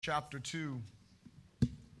chapter 2.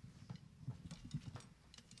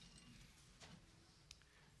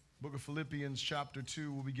 Book of Philippians chapter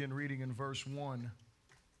 2, we'll begin reading in verse 1.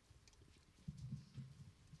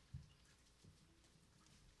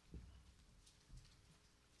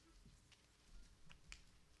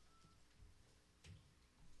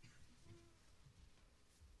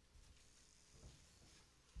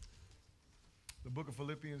 The book of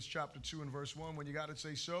Philippians chapter 2 and verse 1, when you got it,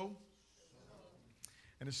 say so.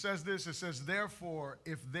 And it says this, it says, therefore,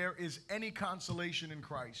 if there is any consolation in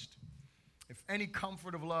Christ, if any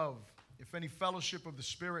comfort of love, if any fellowship of the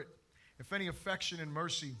Spirit, if any affection and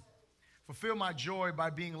mercy, fulfill my joy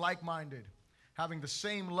by being like-minded, having the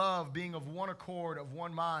same love, being of one accord, of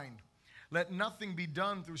one mind. Let nothing be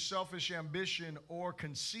done through selfish ambition or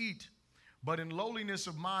conceit, but in lowliness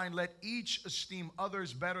of mind, let each esteem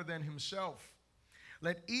others better than himself.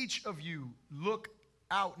 Let each of you look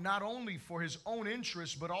out not only for his own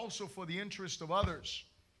interest, but also for the interest of others.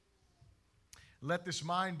 Let this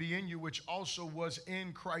mind be in you, which also was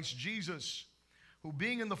in Christ Jesus, who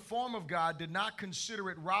being in the form of God did not consider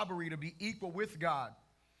it robbery to be equal with God,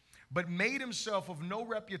 but made himself of no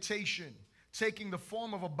reputation, taking the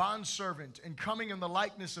form of a bondservant and coming in the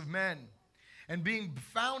likeness of men. And being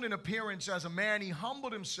found in appearance as a man, he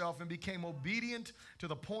humbled himself and became obedient to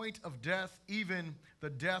the point of death, even the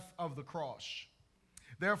death of the cross.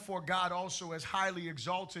 Therefore, God also has highly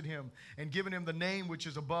exalted him and given him the name which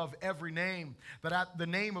is above every name, that at the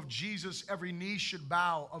name of Jesus every knee should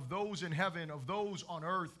bow, of those in heaven, of those on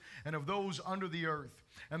earth, and of those under the earth,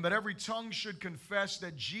 and that every tongue should confess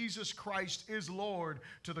that Jesus Christ is Lord,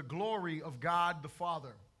 to the glory of God the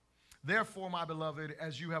Father. Therefore, my beloved,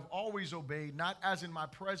 as you have always obeyed, not as in my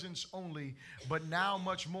presence only, but now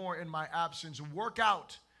much more in my absence, work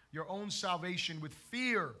out your own salvation with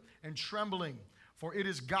fear and trembling. For it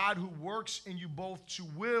is God who works in you both to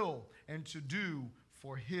will and to do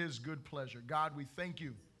for his good pleasure. God, we thank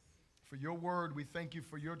you for your word. We thank you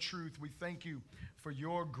for your truth. We thank you for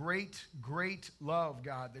your great, great love,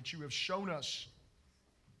 God, that you have shown us.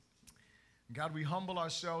 God, we humble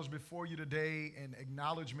ourselves before you today in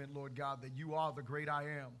acknowledgement, Lord God, that you are the great I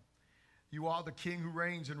am. You are the King who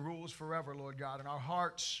reigns and rules forever, Lord God, and our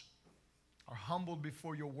hearts are humbled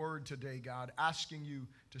before your word today, God, asking you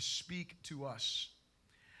to speak to us.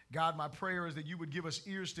 God, my prayer is that you would give us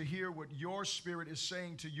ears to hear what your Spirit is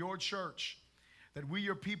saying to your church, that we,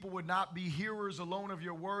 your people, would not be hearers alone of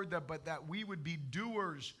your word, but that we would be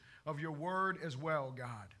doers of your word as well,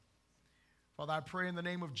 God. Father, I pray in the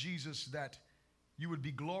name of Jesus that you would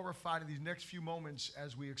be glorified in these next few moments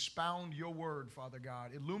as we expound your word, Father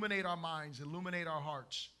God. Illuminate our minds, illuminate our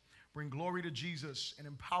hearts, bring glory to Jesus, and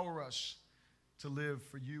empower us to live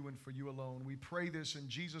for you and for you alone. We pray this in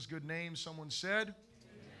Jesus' good name. Someone said,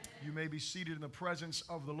 amen. You may be seated in the presence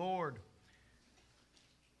of the Lord.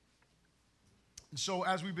 And so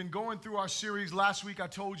as we've been going through our series, last week I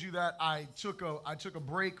told you that I took a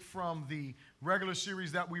break from the regular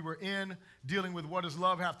series that we were in, dealing with what does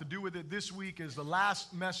love have to do with it. This week is the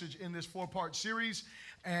last message in this 4-part series,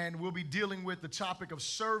 and we'll be dealing with the topic of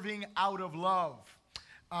serving out of love.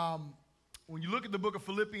 When you look at the book of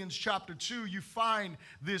Philippians chapter 2, you find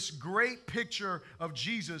this great picture of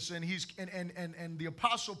Jesus, and the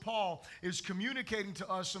Apostle Paul is communicating to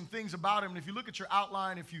us some things about him. And if you look at your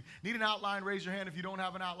outline, if you need an outline, raise your hand. If you don't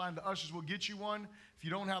have an outline, the ushers will get you one. If you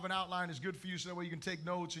don't have an outline, it's good for you, so that way you can take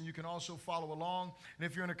notes and you can also follow along. And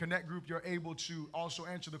if you're in a connect group, you're able to also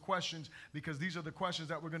answer the questions, because these are the questions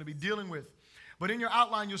that we're going to be dealing with. But in your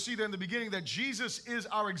outline, you'll see there in the beginning that Jesus is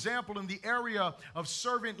our example in the area of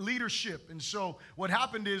servant leadership. And so what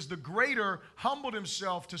happened is the greater humbled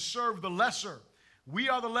himself to serve the lesser. We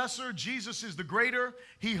are the lesser. Jesus is the greater.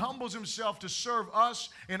 He humbles himself to serve us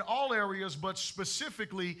in all areas, but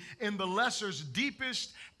specifically in the lesser's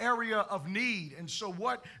deepest area of need. And so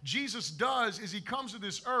what Jesus does is he comes to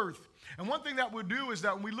this earth. And one thing that we'll do is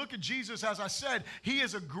that when we look at Jesus, as I said, he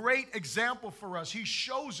is a great example for us. He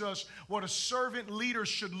shows us what a servant leader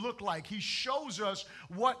should look like. He shows us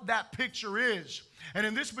what that picture is. And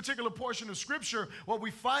in this particular portion of Scripture, what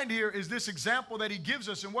we find here is this example that he gives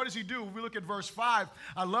us. And what does he do? If we look at verse 5,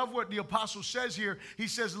 I love what the apostle says here. He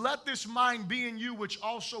says, let this mind be in you, which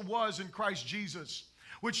also was in Christ Jesus.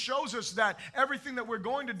 which shows us that everything that we're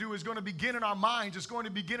going to do is going to begin in our minds. It's going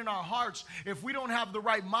to begin in our hearts. If we don't have the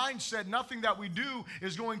right mindset, nothing that we do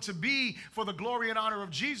is going to be for the glory and honor of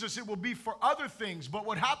Jesus. It will be for other things. But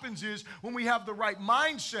what happens is when we have the right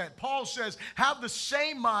mindset, Paul says, have the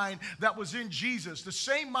same mind that was in Jesus, the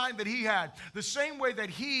same mind that he had, the same way that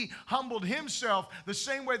he humbled himself, the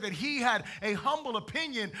same way that he had a humble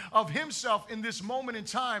opinion of himself in this moment in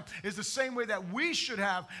time is the same way that we should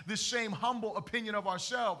have this same humble opinion of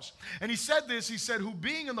ourselves. And he said this, he said, who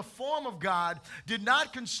being in the form of God did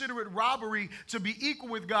not consider it robbery to be equal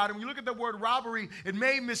with God. And when you look at the word robbery, it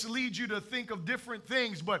may mislead you to think of different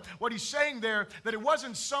things, but what he's saying there, that it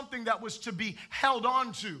wasn't something that was to be held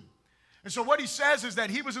on to. And so what he says is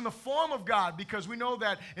that he was in the form of God, because we know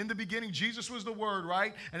that in the beginning Jesus was the Word,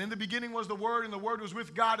 right? And in the beginning was the Word, and the Word was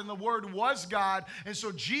with God, and the Word was God. And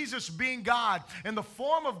so Jesus being God in the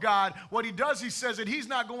form of God, what he does, he says that he's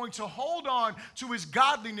not going to hold on to his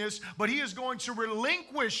godliness, but he is going to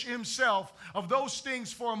relinquish himself of those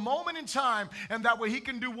things for a moment in time, and that way he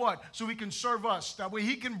can do what? So he can serve us. That way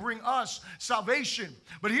he can bring us salvation.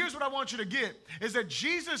 But here's what I want you to get, is that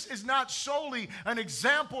Jesus is not solely an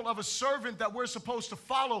example of a servant that we're supposed to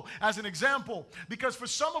follow as an example. Because for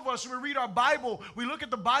some of us, when we read our Bible, we look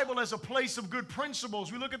at the Bible as a place of good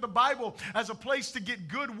principles. We look at the Bible as a place to get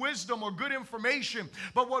good wisdom or good information.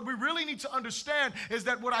 But what we really need to understand is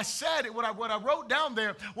that what I said, what I wrote down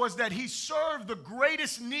there was that he served the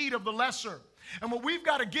greatest need of the lesser. And what we've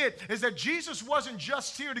got to get is that Jesus wasn't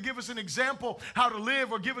just here to give us an example how to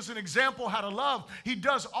live or give us an example how to love. He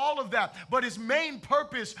does all of that. But his main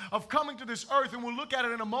purpose of coming to this earth, and we'll look at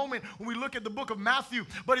it in a moment when we look at the book of Matthew,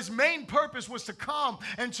 but his main purpose was to come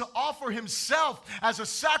and to offer himself as a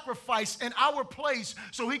sacrifice in our place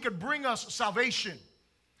so he could bring us salvation.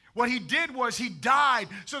 What he did was he died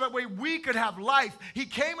so that way we could have life. He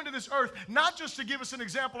came into this earth not just to give us an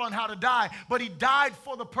example on how to die, but he died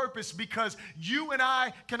for the purpose, because you and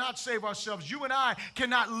I cannot save ourselves. You and I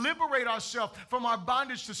cannot liberate ourselves from our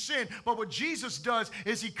bondage to sin. But what Jesus does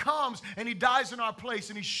is he comes and he dies in our place,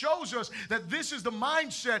 and he shows us that this is the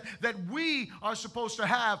mindset that we are supposed to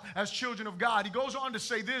have as children of God. He goes on to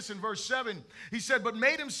say this in verse 7. He said, but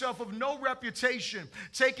made himself of no reputation,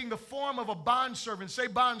 taking the form of a bondservant. Say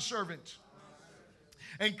bondservant.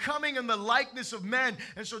 And coming in the likeness of men.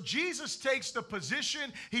 And so Jesus takes the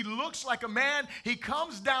position. He looks like a man. He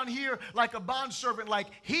comes down here like a bondservant, like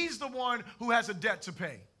he's the one who has a debt to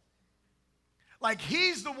pay. Like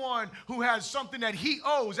he's the one who has something that he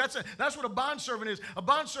owes. That's what a bondservant is. A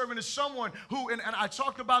bondservant is someone who, and I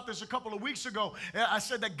talked about this a couple of weeks ago. I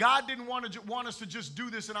said that God didn't want us to just do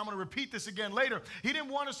this, and I'm going to repeat this again later. He didn't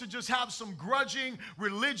want us to just have some grudging,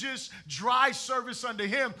 religious, dry service unto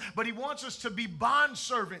him, but he wants us to be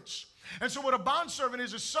bondservants. And so what a bondservant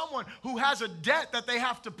is someone who has a debt that they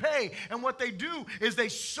have to pay. And what they do is they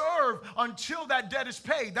serve until that debt is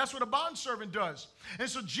paid. That's what a bondservant does. And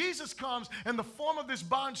so Jesus comes in the form of this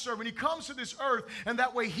bondservant. He comes to this earth, and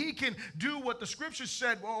that way he can do what the scriptures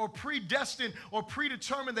said, or predestined or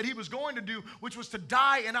predetermined that he was going to do, which was to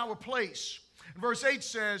die in our place. Verse 8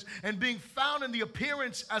 says, and being found in the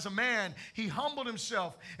appearance as a man, he humbled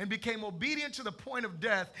himself and became obedient to the point of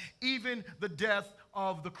death, even the death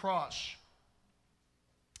of the cross.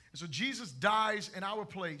 And so Jesus dies in our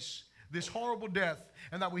place, this horrible death,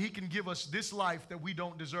 and that way he can give us this life that we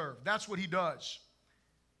don't deserve. That's what he does.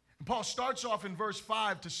 And Paul starts off in verse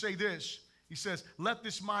 5 to say this. He says, let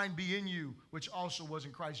this mind be in you, which also was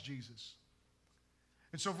in Christ Jesus.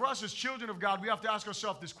 And so for us as children of God, we have to ask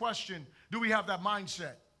ourselves this question: do we have that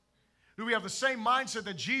mindset? Do we have the same mindset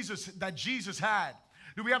that Jesus had?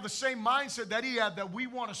 Do we have the same mindset that he had, that we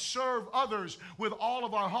want to serve others with all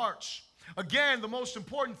of our hearts? Again, the most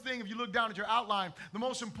important thing, if you look down at your outline, the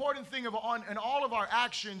most important thing in all of our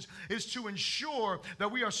actions is to ensure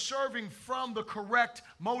that we are serving from the correct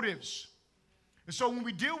motives. And so when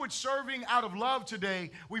we deal with serving out of love today,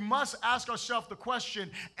 we must ask ourselves the question,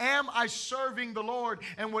 am I serving the Lord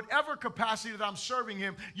in whatever capacity that I'm serving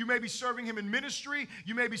him? You may be serving him in ministry.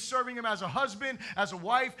 You may be serving him as a husband, as a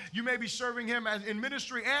wife. You may be serving him in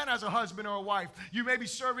ministry and as a husband or a wife. You may be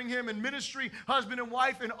serving him in ministry, husband and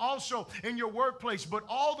wife, and also in your workplace. But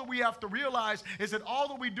all that we have to realize is that all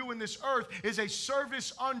that we do in this earth is a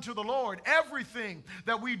service unto the Lord. Everything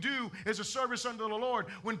that we do is a service unto the Lord.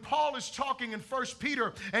 When Paul is talking in 1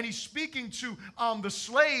 Peter, and he's speaking to the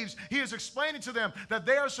slaves, he is explaining to them that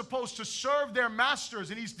they are supposed to serve their masters.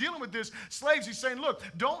 And he's dealing with this slaves. He's saying, look,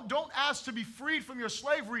 don't ask to be freed from your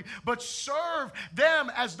slavery, but serve them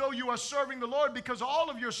as though you are serving the Lord, because all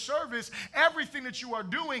of your service, everything that you are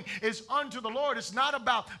doing is unto the Lord. It's not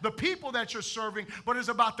about the people that you're serving, but it's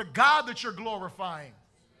about the God that you're glorifying.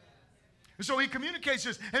 And so he communicates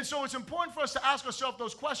this. And so it's important for us to ask ourselves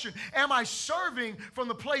those questions. Am I serving from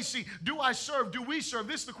the place? See, do I serve? Do we serve?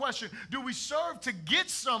 This is the question. Do we serve to get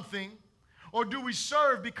something, or do we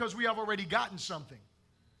serve because we have already gotten something?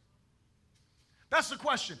 That's the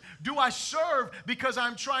question. Do I serve because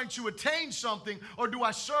I'm trying to attain something, or do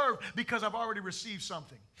I serve because I've already received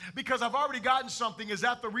something? Because I've already gotten something, is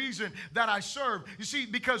that the reason that I serve? You see,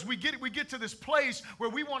 because we get to this place where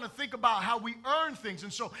we want to think about how we earn things.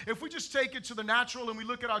 And so if we just take it to the natural and we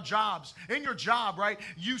look at our jobs, in your job, right,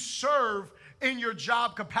 you serve in your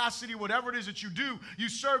job capacity, whatever it is that you do, you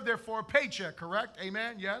serve there for a paycheck, correct?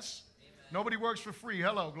 Amen? Yes? Amen. Nobody works for free.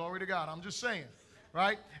 Hello, glory to God. I'm just saying.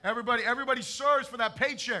 Right? Everybody serves for that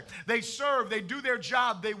paycheck. They serve, they do their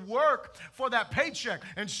job, they work for that paycheck.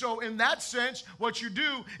 And so in that sense, what you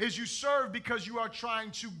do is you serve because you are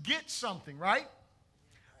trying to get something, right?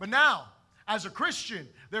 But now, as a Christian,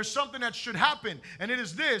 there's something that should happen, and it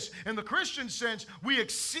is this. In the Christian sense, we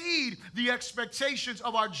exceed the expectations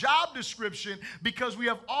of our job description because we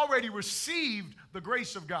have already received the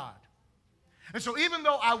grace of God. And so even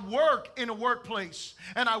though I work in a workplace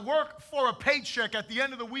and I work for a paycheck at the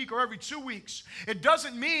end of the week or every 2 weeks, it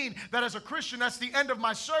doesn't mean that as a Christian that's the end of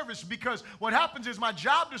my service, because what happens is my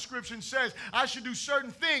job description says I should do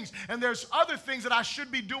certain things, and there's other things that I should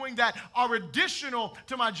be doing that are additional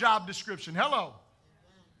to my job description. Hello.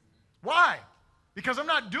 Why? Because I'm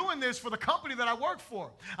not doing this for the company that I work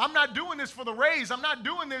for. I'm not doing this for the raise. I'm not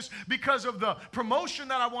doing this because of the promotion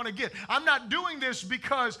that I want to get. I'm not doing this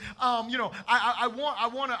because, I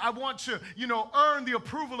want to, earn the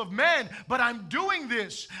approval of men. But I'm doing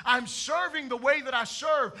this. I'm serving the way that I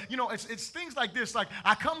serve. It's things like this. Like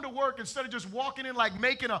I come to work instead of just walking in like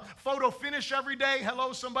making a photo finish every day.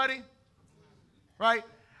 Hello, somebody. Right?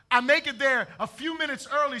 I make it there a few minutes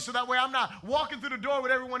early so that way I'm not walking through the door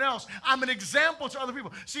with everyone else. I'm an example to other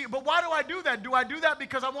people. See, but why do I do that? Do I do that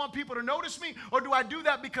because I want people to notice me, or do I do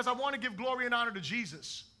that because I want to give glory and honor to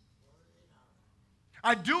Jesus?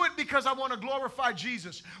 I do it because I want to glorify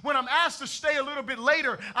Jesus. When I'm asked to stay a little bit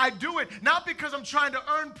later, I do it not because I'm trying to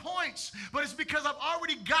earn points, but it's because I've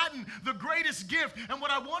already gotten the greatest gift. And what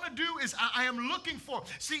I want to do is I am looking for.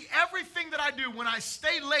 See, everything that I do, when I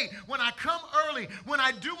stay late, when I come early, when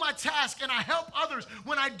I do my task and I help others,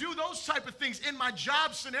 when I do those type of things in my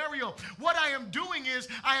job scenario, what I am doing is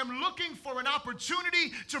I am looking for an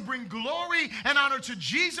opportunity to bring glory and honor to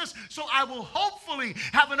Jesus, so I will hopefully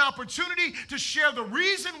have an opportunity to share the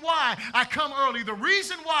reason why I come early, the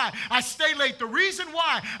reason why I stay late, the reason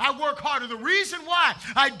why I work harder, the reason why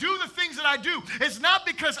I do the things that I do. It's not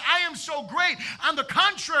because I am so great. On the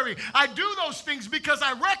contrary, I do those things because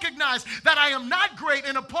I recognize that I am not great,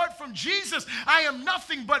 and apart from Jesus, I am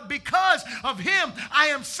nothing, but because of him, I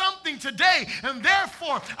am something today. And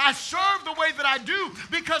therefore, I serve the way that I do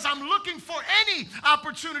because I'm looking for any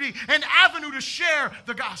opportunity and avenue to share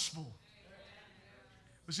the gospel.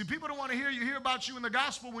 But see, people don't want to hear about you in the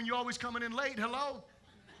gospel when you're always coming in late. Hello?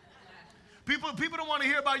 People don't want to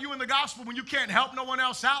hear about you in the gospel when you can't help no one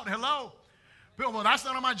else out. Hello? Well, that's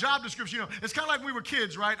not on my job description. It's kind of like we were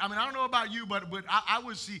kids, right? I mean, I don't know about you, but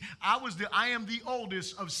I am the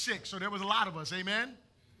oldest of 6, so there was a lot of us. Amen?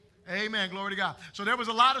 Amen. Glory to God. So there was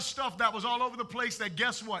a lot of stuff that was all over the place that,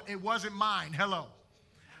 guess what? It wasn't mine. Hello?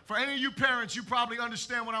 For any of you parents, you probably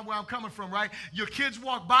understand where I'm coming from, right? Your kids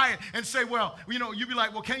walk by it and say, well, you'd be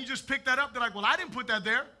like, well, can you just pick that up? They're like, well, I didn't put that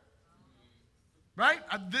there. Right?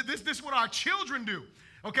 This is what our children do.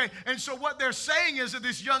 Okay? And so what they're saying is at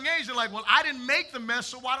this young age, they're like, well, I didn't make the mess,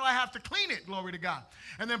 so why do I have to clean it? Glory to God.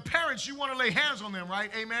 And then parents, you want to lay hands on them,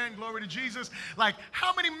 right? Amen. Glory to Jesus. Like,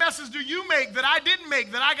 how many messes do you make that I didn't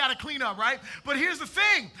make that I got to clean up, right? But here's the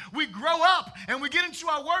thing. We grow up and we get into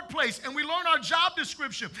our workplace and we learn our job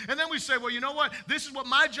description. And then we say, well, you know what? This is what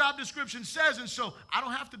my job description says, and so I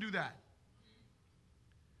don't have to do that.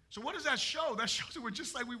 So what does that show? That shows that we're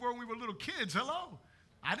just like we were when we were little kids. Hello?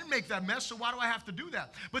 I didn't make that mess, so why do I have to do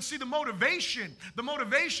that? But see, the motivation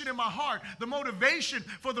in my heart, the motivation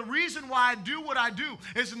for the reason why I do what I do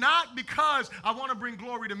is not because I want to bring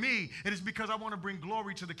glory to me. It is because I want to bring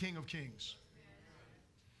glory to the King of Kings.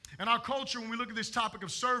 In our culture, when we look at this topic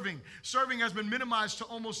of serving has been minimized to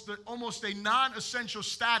almost a non-essential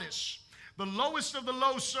status. The lowest of the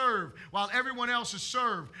low serve while everyone else is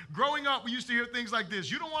served. Growing up, we used to hear things like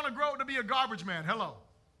this. You don't want to grow up to be a garbage man. Hello.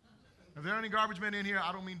 If there are any garbage men in here,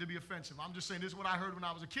 I don't mean to be offensive. I'm just saying this is what I heard when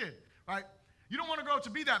I was a kid, right? You don't want to grow up to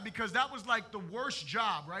be that because that was like the worst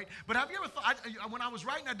job, right? But have you ever thought, when I was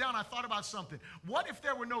writing that down, I thought about something. What if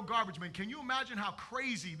there were no garbage men? Can you imagine how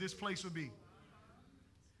crazy this place would be?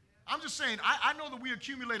 I'm just saying, I know that we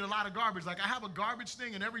accumulate a lot of garbage. Like I have a garbage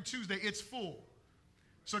thing, and every Tuesday it's full.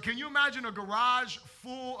 So can you imagine a garage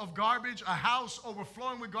full of garbage, a house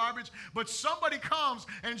overflowing with garbage, but somebody comes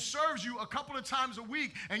and serves you a couple of times a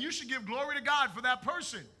week, and you should give glory to God for that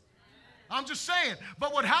person. I'm just saying.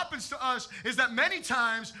 But what happens to us is that many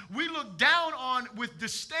times we look down on with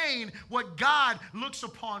disdain what God looks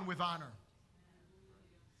upon with honor.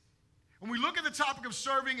 When we look at the topic of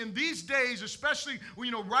serving in these days, especially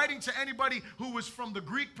when, writing to anybody who was from the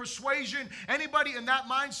Greek persuasion, anybody in that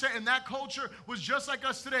mindset and that culture was just like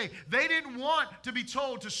us today. They didn't want to be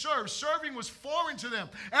told to serve. Serving was foreign to them.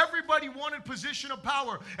 Everybody wanted position of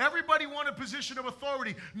power. Everybody wanted position of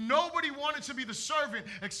authority. Nobody wanted to be the servant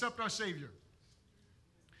except our Savior.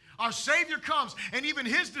 Our Savior comes, and even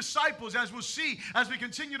his disciples, as we'll see as we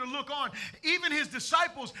continue to look on, even his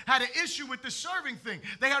disciples had an issue with the serving thing.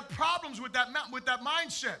 They had problems with that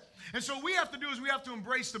mindset. And so what we have to do is we have to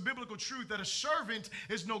embrace the biblical truth that a servant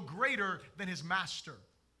is no greater than his master.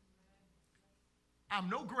 I'm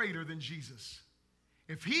no greater than Jesus.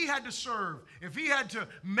 If he had to serve, if he had to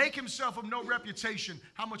make himself of no reputation,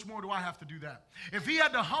 how much more do I have to do that? If he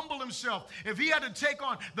had to humble himself, if he had to take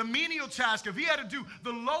on the menial task, if he had to do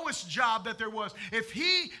the lowest job that there was, if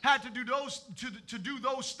he had to do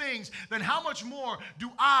those things, then how much more do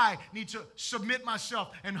I need to submit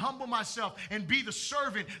myself and humble myself and be the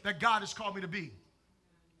servant that God has called me to be?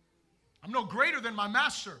 I'm no greater than my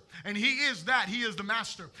master, and he is that. He is the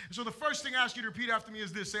master. And so the first thing I ask you to repeat after me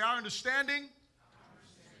is this. Say, our understanding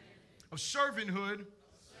of servanthood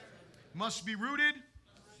must be rooted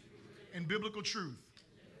in biblical truth.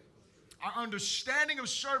 Our understanding of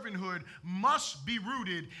servanthood must be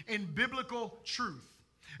rooted in biblical truth.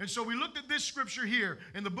 And so we looked at this scripture here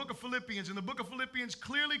in the book of Philippians, and the book of Philippians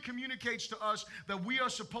clearly communicates to us that we are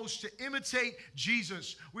supposed to imitate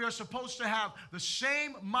Jesus. We are supposed to have the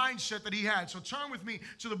same mindset that he had. So turn with me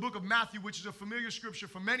to the book of Matthew, which is a familiar scripture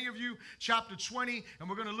for many of you, chapter 20, and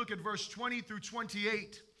we're going to look at verse 20 through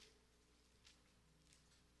 28.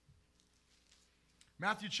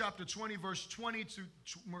 Matthew chapter 20, verse 20 through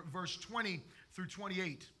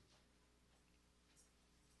 28.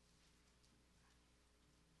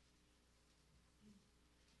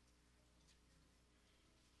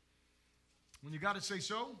 When you got it, say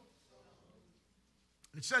so.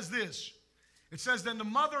 It says this. It says, then the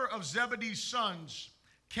mother of Zebedee's sons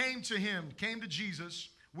came to Jesus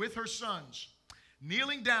with her sons,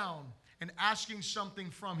 kneeling down and asking something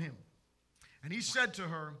from him. And he said to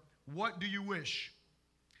her, what do you wish?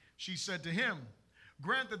 She said to him,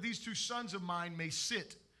 grant that these two sons of mine may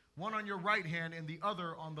sit, one on your right hand and the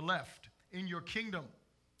other on the left, in your kingdom.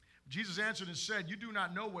 Jesus answered and said, you do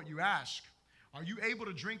not know what you ask. Are you able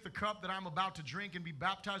to drink the cup that I'm about to drink and be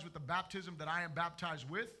baptized with the baptism that I am baptized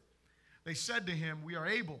with? They said to him, we are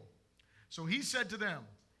able. So he said to them,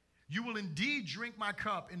 you will indeed drink my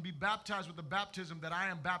cup and be baptized with the baptism that I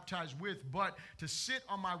am baptized with, but to sit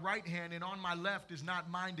on my right hand and on my left is not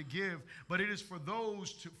mine to give, but it is for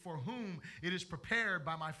those for whom it is prepared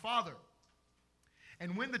by my Father.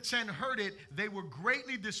 And when the 10 heard it, they were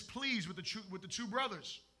greatly displeased with the two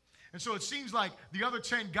brothers. And so it seems like the other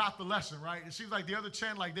 10 got the lesson, right? It seems like the other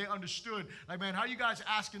 10, like they understood, like, man, how are you guys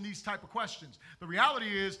asking these type of questions? The reality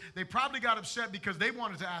is they probably got upset because they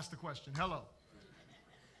wanted to ask the question. Hello.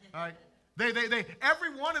 All right.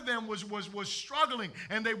 Every one of them was struggling,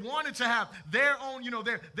 and they wanted to have their own,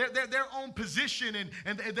 their own position,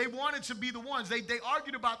 and they wanted to be the ones. They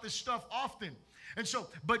argued about this stuff often. And so,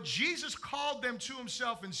 but Jesus called them to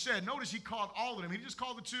himself and said, notice he called all of them. He didn't just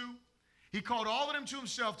call the two. He called all of them to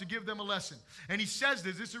himself to give them a lesson. And he says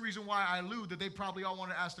this is the reason why I allude that they probably all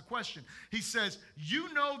want to ask the question. He says,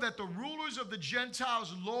 you know that the rulers of the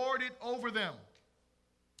Gentiles lord it over them.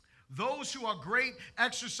 Those who are great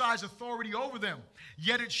exercise authority over them.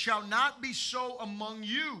 Yet it shall not be so among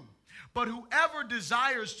you. But whoever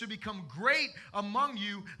desires to become great among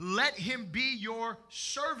you, let him be your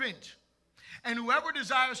servant. And whoever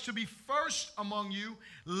desires to be first among you,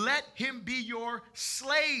 let him be your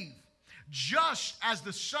slave. Just as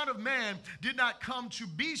the Son of Man did not come to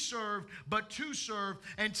be served, but to serve,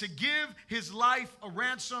 and to give his life a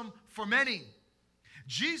ransom for many.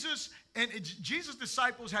 Jesus'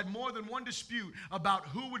 disciples had more than one dispute about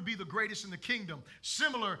who would be the greatest in the kingdom,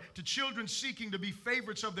 similar to children seeking to be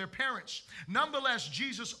favorites of their parents. Nonetheless,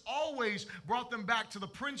 Jesus always brought them back to the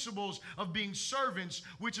principles of being servants,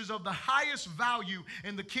 which is of the highest value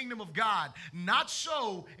in the kingdom of God, not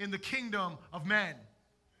so in the kingdom of men.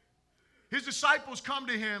 his disciples come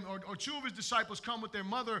to him, or two of his disciples come with their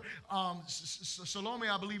mother, Salome,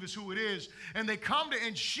 I believe is who it is, and they come to,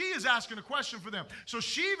 and she is asking a question for them. So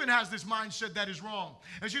she even has this mindset that is wrong.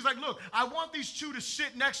 And she's like, look, I want these two to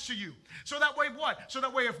sit next to you. So that way what? So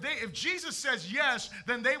that way if Jesus says yes,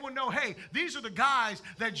 then they will know, hey, these are the guys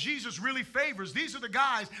that Jesus really favors. These are the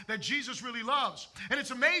guys that Jesus really loves. And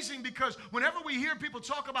it's amazing because whenever we hear people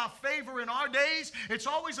talk about favor in our days, it's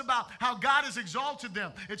always about how God has exalted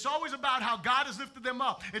them. It's always about how God has lifted them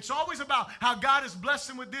up. It's always about how God has blessed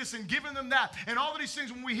them with this and given them that and all of these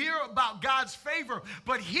things when we hear about God's favor.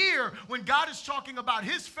 But here, when God is talking about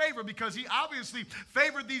his favor, because he obviously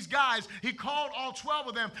favored these guys, he called all 12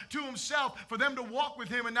 of them to himself for them to walk with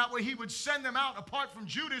him, and that way he would send them out apart from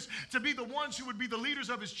Judas to be the ones who would be the leaders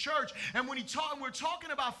of his church. And when we're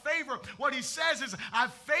talking about favor, what he says is,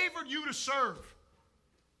 I've favored you to serve.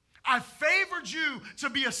 I favored you to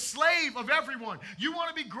be a slave of everyone. You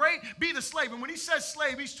want to be great? Be the slave. And when he says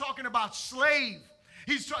slave, he's talking about slave.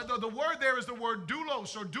 The word there is the word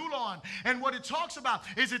doulos or doulon. And what it talks about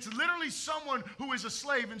is it's literally someone who is a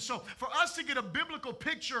slave. And so for us to get a biblical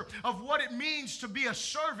picture of what it means to be a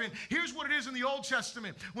servant, here's what it is in the Old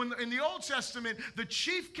Testament. In the Old Testament, the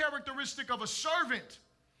chief characteristic of a servant,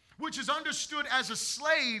 which is understood as a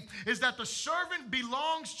slave, is that the servant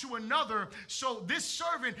belongs to another, so this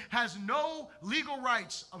servant has no legal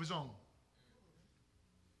rights of his own.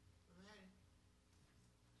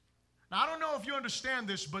 Now, I don't know if you understand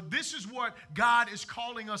this, but this is what God is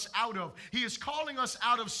calling us out of. He is calling us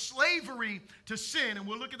out of slavery to sin, and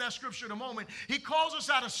we'll look at that scripture in a moment. He calls us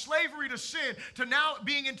out of slavery to sin to now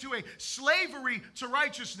being into a slavery to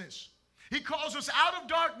righteousness. He calls us out of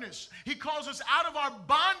darkness. He calls us out of our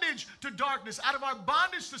bondage to darkness, out of our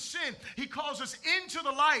bondage to sin. He calls us into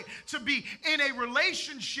the light to be in a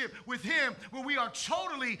relationship with him where we are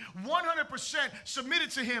totally 100% submitted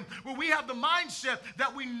to him, where we have the mindset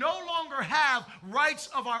that we no longer have rights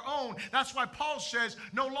of our own. That's why Paul says,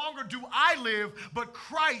 no longer do I live, but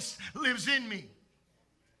Christ lives in me.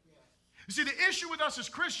 You see, the issue with us as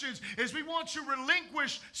Christians is we want to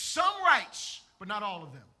relinquish some rights, but not all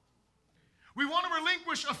of them. We want to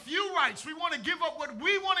relinquish a few rights. We want to give up what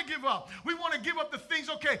we want to give up. We want to give up the things,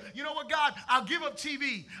 okay, you know what, God, I'll give up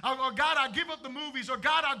TV. Or God, I'll give up the movies. Or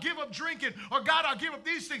God, I'll give up drinking. Or God, I'll give up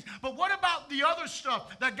these things. But what about the other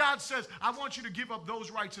stuff that God says, I want you to give up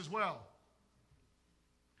those rights as well?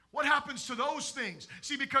 What happens to those things?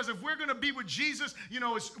 See, because if we're going to be with Jesus,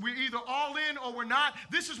 we're either all in or we're not.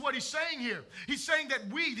 This is what he's saying here. He's saying that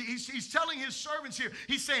he's telling his servants here,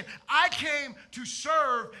 he's saying, I came to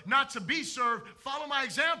serve, not to be served. Follow my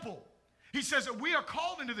example. He says that we are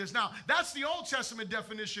called into this. Now, that's the Old Testament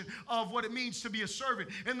definition of what it means to be a servant.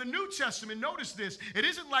 In the New Testament, notice this, it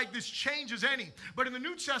isn't like this changes any, but in the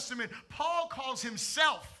New Testament, Paul calls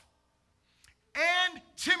himself and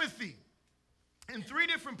Timothy. In 3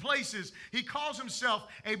 different places, he calls himself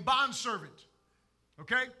a bondservant.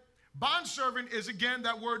 Okay? Bondservant is, again,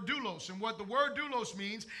 that word doulos. And what the word doulos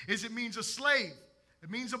means is it means a slave. It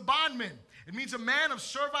means a bondman. It means a man of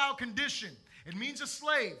servile condition. It means a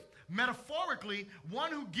slave. Metaphorically,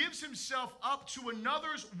 one who gives himself up to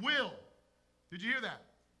another's will. Did you hear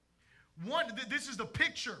that? This is the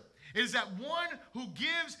picture. It is that one who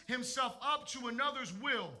gives himself up to another's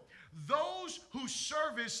will. Those whose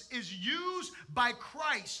service is used by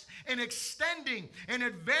Christ in extending and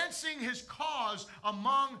advancing his cause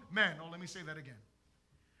among men. Oh, let me say that again.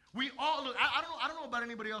 We all, look, I don't know about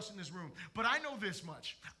anybody else in this room, but I know this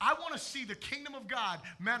much. I want to see the kingdom of God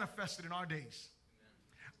manifested in our days.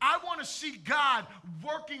 I want to see God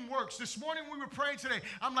working works. This morning we were praying today.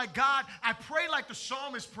 I'm like, God, I pray like the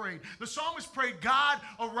psalmist prayed. The psalmist prayed, God,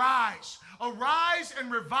 arise. Arise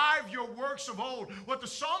and revive your works of old. What the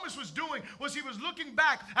psalmist was doing was he was looking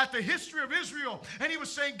back at the history of Israel, and he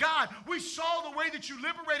was saying, God, we saw the way that you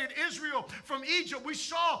liberated Israel from Egypt. We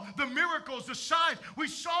saw the miracles, the signs. We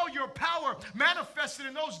saw your power manifested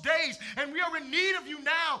in those days, and we are in need of you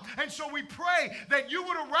now. And so we pray that you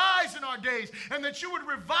would arise in our days and that you would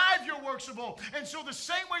revive your works of old. And so the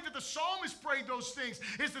same way that the psalmist prayed those things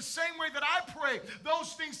is the same way that I pray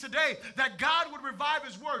those things today, that God would revive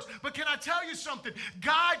his works. But can I tell you something?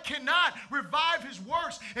 God cannot revive his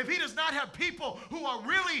works if he does not have people who are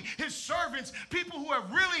really his servants, people who have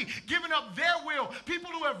really given up their will, people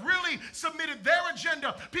who have really submitted their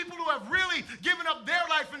agenda, people who have really given up their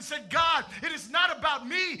life and said, God, it is not about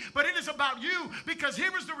me, but it is about you. Because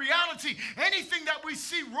here is the reality. Anything that we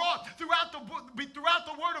see wrought throughout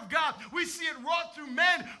the Word of God, we see it wrought through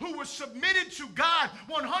men who were submitted to God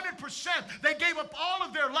 100%. They gave up all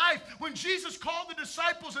of their life. When Jesus called the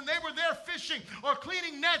disciples and they were there fishing or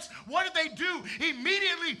cleaning nets, what did they do?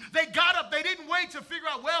 Immediately they got up, to figure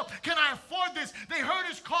out, well, can I afford this? They heard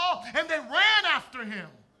his call and they ran after him.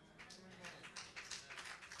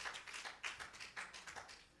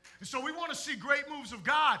 And so we want to see great moves of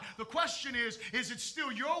God. The question is it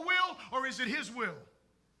still your will or is it his will?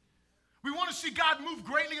 We want to see God move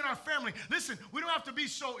greatly in our family. Listen, we don't have to be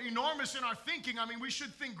so enormous in our thinking. I mean, we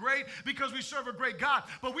should think great because we serve a great God.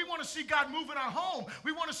 But we want to see God move in our home.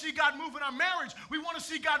 We want to see God move in our marriage. We want to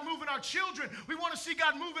see God move in our children. We want to see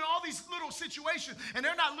God move in all these little situations. And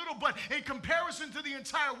they're not little, but in comparison to the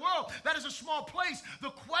entire world, that is a small place.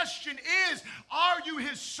 The question is, are you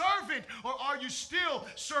his servant or are you still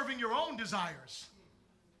serving your own desires?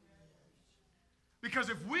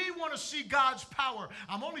 Because if we want to see God's power,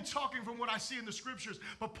 I'm only talking from what I see in the scriptures,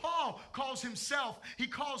 but Paul calls himself, he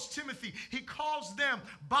calls Timothy, he calls them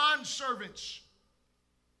bondservants.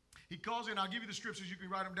 He calls in, I'll give you the scriptures, you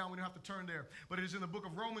can write them down, we don't have to turn there. But it is in the book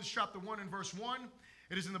of Romans chapter 1 and verse 1.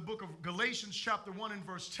 It is in the book of Galatians chapter 1 and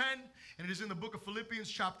verse 10. And it is in the book of Philippians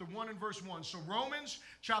chapter 1 and verse 1. So Romans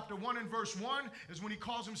chapter 1 and verse 1 is when he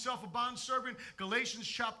calls himself a bondservant. Galatians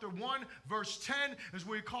chapter 1 verse 10 is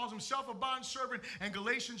where he calls himself a bondservant. And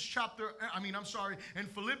and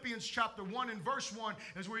Philippians chapter 1 and verse 1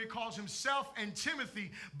 is where he calls himself and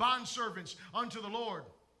Timothy bondservants unto the Lord.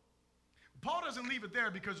 Paul doesn't leave it there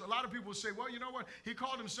because a lot of people will say, well, you know what? He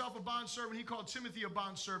called himself a bondservant. He called Timothy a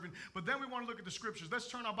bondservant. But then we want to look at the scriptures. Let's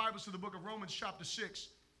turn our Bibles to the book of Romans chapter 6.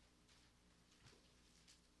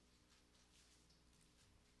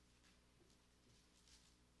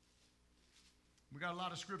 We got a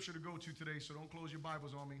lot of scripture to go to today, so don't close your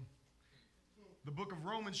Bibles on me. The book of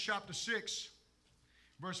Romans chapter 6,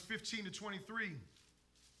 verse 15 to 23.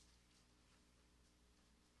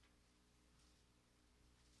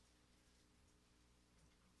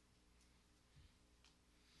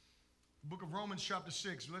 Book of Romans chapter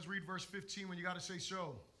 6. Let's read verse 15 when you got to say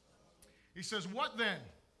so. He says, what then?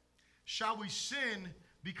 Shall we sin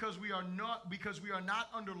because we are not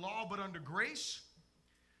under law but under grace?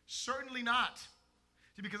 Certainly not.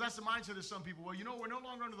 See, because that's the mindset of some people. Well, you know, we're no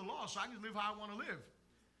longer under the law, so I can live how I want to live.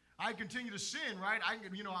 I continue to sin, right?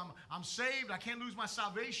 I'm saved. I can't lose my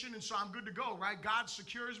salvation, and so I'm good to go, right? God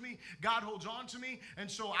secures me. God holds on to me, and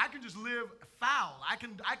so I can just live foul. I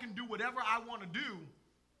can do whatever I want to do.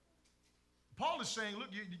 Paul is saying, look,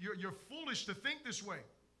 you're foolish to think this way.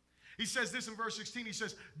 He says this in verse 16. He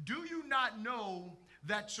says, do you not know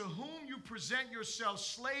that to whom you present yourselves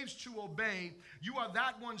slaves to obey, you are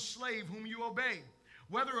that one slave whom you obey,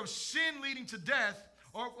 whether of sin leading to death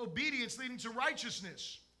or of obedience leading to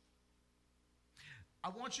righteousness? I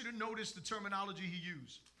want you to notice the terminology he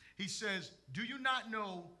used. He says, do you not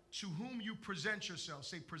know to whom you present yourselves?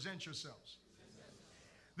 Say, present yourselves.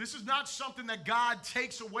 This is not something that God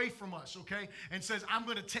takes away from us, okay, and says,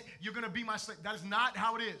 you're going to be my slave. That is not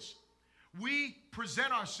how it is. We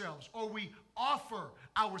present ourselves, or we offer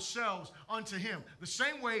ourselves unto him. The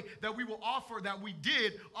same way that we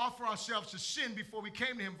did offer ourselves to sin before we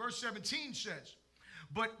came to him. Verse 17 says,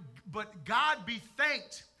 but God be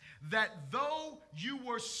thanked that though you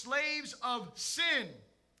were slaves of sin,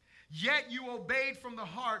 yet you obeyed from the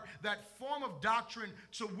heart that form of doctrine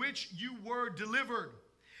to which you were delivered.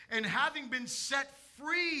 And having been set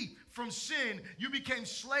free from sin, you became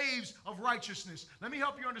slaves of righteousness. Let me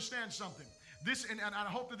help you understand something. And I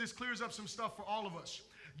hope that this clears up some stuff for all of us.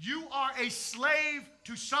 You are a slave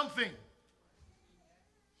to something.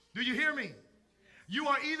 Do you hear me? You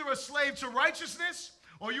are either a slave to righteousness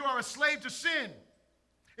or you are a slave to sin.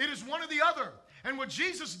 It is one or the other. And what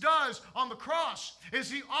Jesus does on the cross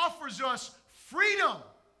is he offers us freedom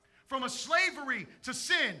from a slavery to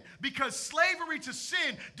sin, because slavery to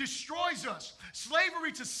sin destroys us.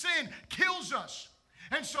 Slavery to sin kills us.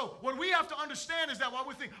 And so what we have to understand is that while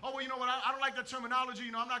we think, oh, well, you know what, I don't like that terminology,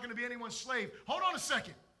 I'm not going to be anyone's slave. Hold on a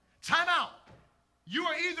second. Time out. You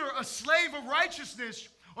are either a slave of righteousness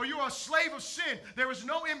or you are a slave of sin. There is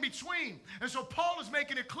no in between. And so Paul is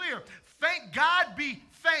making it clear. Thank God be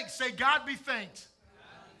thanked. Say, God be thanked.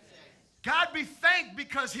 God be thanked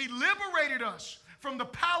because he liberated us from the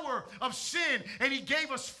power of sin, and he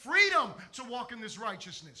gave us freedom to walk in this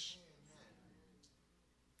righteousness.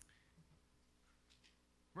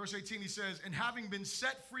 Verse 18, he says, and having been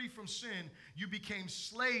set free from sin, you became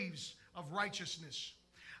slaves of righteousness.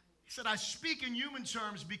 He said, I speak in human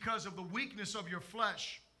terms because of the weakness of your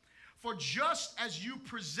flesh. For just as you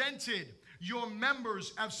presented your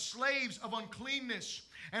members as slaves of uncleanness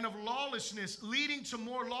and of lawlessness, leading to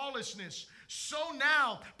more lawlessness, So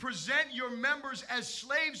now present your members as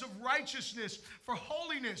slaves of righteousness for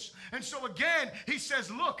holiness. And so again, he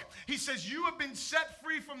says, look, he says, you have been set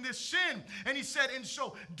free from this sin. And he said, and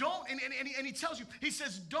so don't, and he tells you, he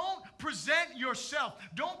says, don't present yourself,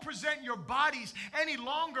 don't present your bodies any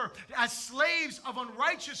longer as slaves of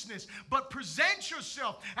unrighteousness, but present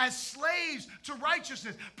yourself as slaves to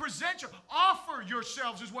righteousness. Offer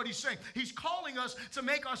yourselves is what he's saying. He's calling us to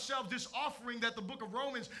make ourselves this offering that the book of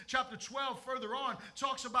Romans chapter 12 further on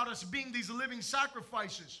talks about us being these living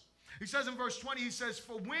sacrifices. He says in verse 20, he says,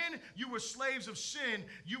 for when you were slaves of sin,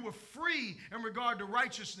 you were free in regard to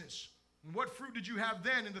righteousness. And what fruit did you have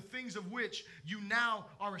then in the things of which you now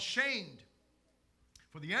are ashamed?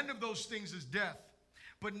 For the end of those things is death.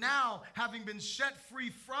 But now, having been set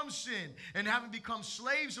free from sin and having become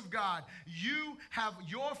slaves of God, you have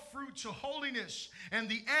your fruit to holiness and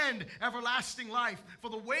the end, everlasting life.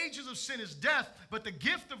 For the wages of sin is death, but the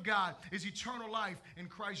gift of God is eternal life in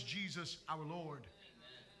Christ Jesus our Lord.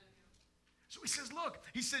 So he says, look,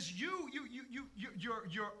 he says, your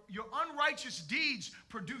unrighteous deeds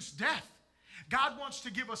produce death. God wants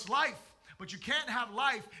to give us life, but you can't have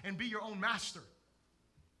life and be your own master.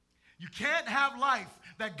 You can't have life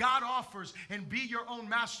that God offers and be your own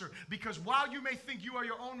master, because while you may think you are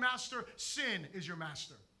your own master, sin is your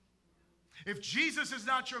master. If Jesus is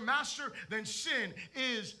not your master, then sin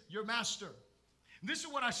is your master. This is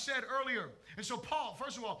what I said earlier. And so Paul,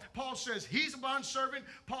 first of all, Paul says he's a bondservant.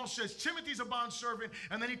 Paul says Timothy's a bondservant.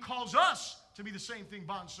 And then he calls us to be the same thing,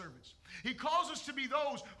 bondservants. He calls us to be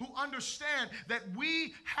those who understand that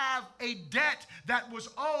we have a debt that was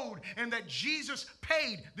owed and that Jesus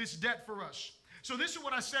paid this debt for us. So this is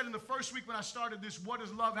what I said in the first week when I started this What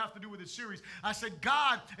Does Love Have to Do with This series? I said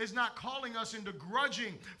God is not calling us into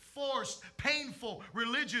grudging, forced, painful,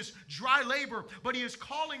 religious, dry labor, but he is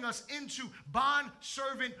calling us into bond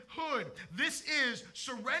servanthood. This is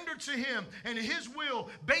surrender to him and his will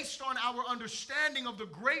based on our understanding of the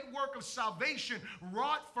great work of salvation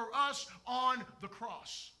wrought for us on the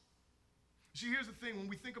cross. See, here's the thing. When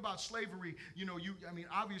we think about slavery,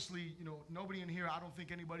 obviously, nobody in here, I don't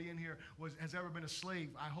think anybody in here has ever been a slave.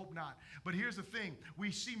 I hope not. But here's the thing.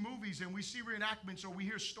 We see movies and we see reenactments, or we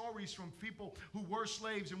hear stories from people who were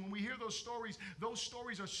slaves. And when we hear those stories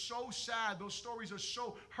are so sad. Those stories are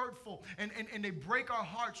so hurtful. And they break our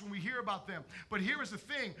hearts when we hear about them. But here is the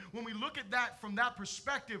thing. When we look at that from that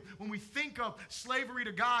perspective, when we think of slavery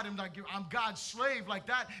to God and like I'm God's slave, like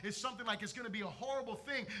that is something like it's going to be a horrible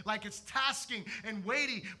thing, like it's tasking and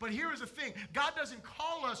weighty. But here is the thing. God doesn't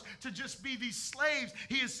call us to just be these slaves.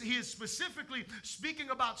 He is specifically speaking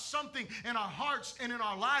about something in our hearts and in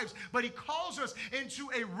our lives, but he calls us into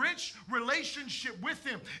a rich relationship with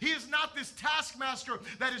him. He is not this taskmaster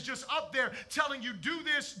that is just up there telling you do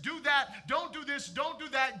this, do that, don't do this, don't do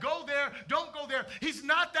that, go there, don't go there. He's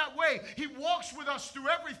not that way. He walks with us through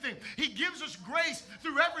everything. He gives us grace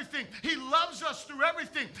through everything. He loves us through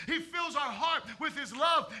everything. He fills our heart with his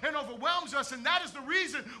love and overwhelms us, and that is the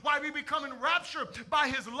reason why we become enraptured by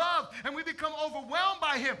his love and we become overwhelmed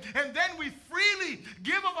by him, and then we freely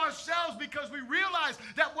give of ourselves because we realize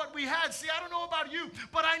that what we had, see, I don't know about you,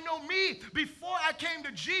 but I know me, before I came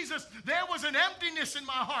to Jesus, there was an emptiness in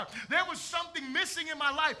my heart. There was something missing in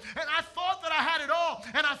my life, and I thought that I had it all,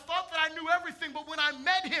 and I thought that I knew everything, but when I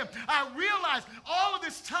met him, I realized all of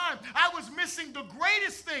this time I was missing the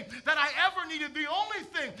greatest thing that I ever needed, the only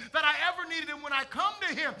thing that I ever needed, and when I come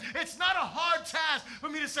to him, it's not a hard task for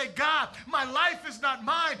me to say, God, my life is not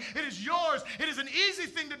mine, it is yours. It is an easy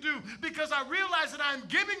thing to do because I realize that I am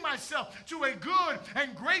giving myself to a good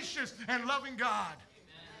and gracious and loving God.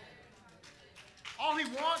 All he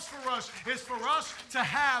wants for us is for us to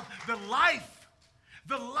have the life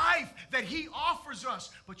that he offers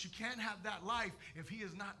us. But you can't have that life if he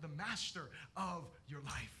is not the master of your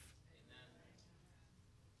life.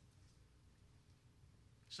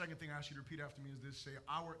 Second thing I ask you to repeat after me is this. Say,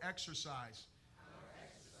 our exercise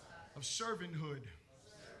of servanthood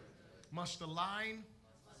must align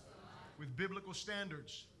with biblical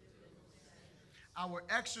standards. Our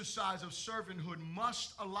exercise of servanthood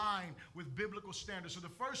must align with biblical standards. So the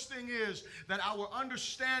first thing is that our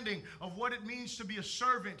understanding of what it means to be a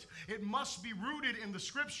servant, it must be rooted in the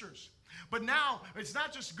scriptures. But now, it's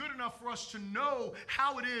not just good enough for us to know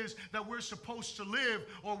how it is that we're supposed to live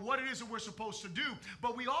or what it is that we're supposed to do,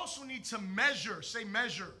 but we also need to measure. Say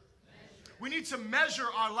measure. We need to measure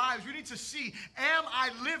our lives. We need to see, am I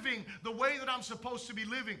living the way that I'm supposed to be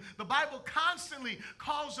living? The Bible constantly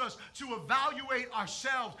calls us to evaluate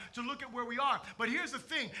ourselves, to look at where we are. But here's the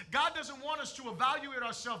thing. God doesn't want us to evaluate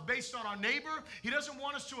ourselves based on our neighbor. He doesn't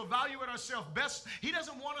want us to evaluate ourselves best. He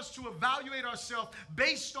doesn't want us to evaluate ourselves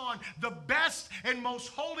based on the best and most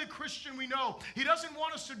holy Christian we know. He doesn't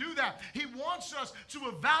want us to do that. He wants us to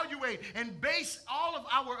evaluate and base all of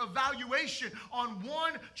our evaluation on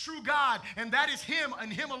one true God, and that is Him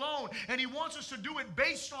and Him alone. And He wants us to do it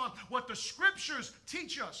based on what the Scriptures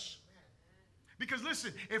teach us. Because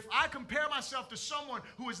listen, if I compare myself to someone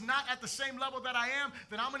who is not at the same level that I am,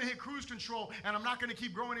 then I'm going to hit cruise control and I'm not going to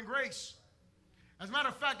keep growing in grace. As a matter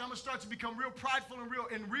of fact, I'm going to start to become real prideful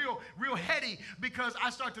and real heady, because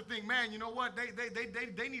I start to think, man, you know what?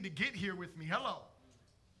 They need to get here with me. Hello.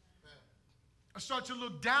 I start to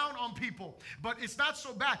look down on people, but it's not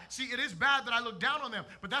so bad. See, it is bad that I look down on them,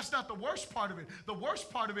 but that's not the worst part of it. The worst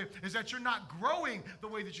part of it is that you're not growing the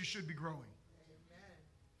way that you should be growing.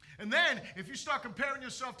 And then if you start comparing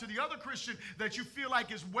yourself to the other Christian that you feel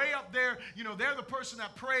like is way up there, you know, they're the person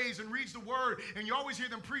that prays and reads the word, and you always hear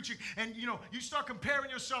them preaching, and you know, you start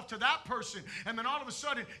comparing yourself to that person, and then all of a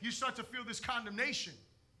sudden you start to feel this condemnation.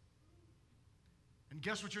 And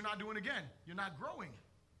guess what you're not doing again? You're not growing.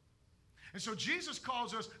 And so Jesus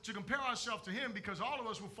calls us to compare ourselves to Him, because all of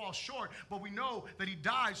us will fall short, but we know that He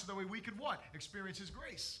died so that way we could what? Experience His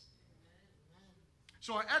grace.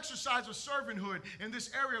 So our exercise of servanthood in this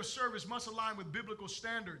area of service must align with biblical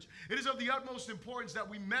standards. It is of the utmost importance that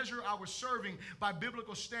we measure our serving by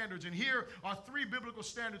biblical standards. And here are 3 biblical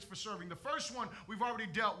standards for serving. The first one we've already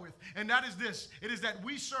dealt with, and that is this. It is that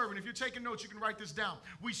we serve, and if you're taking notes, you can write this down.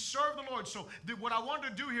 We serve the Lord. So what I wanted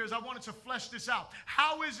to do here is I wanted to flesh this out.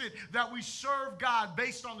 How is it that we serve God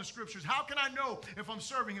based on the Scriptures? How can I know if I'm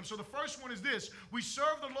serving Him? So the first one is this. We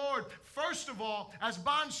serve the Lord, first of all, as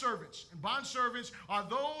bondservants. And bondservants are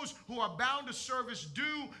those who are bound to service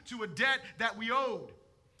due to a debt that we owed.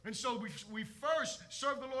 And so we first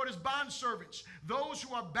serve the Lord as bondservants, those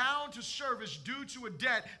who are bound to service due to a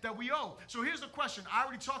debt that we owe. So here's the question. I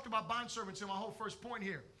already talked about bondservants in my whole first point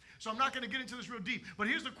here, so I'm not going to get into this real deep. But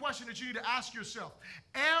here's the question that you need to ask yourself.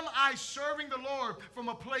 Am I serving the Lord from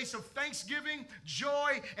a place of thanksgiving,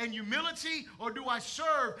 joy, and humility, or do I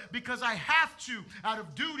serve because I have to out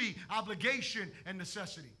of duty, obligation, and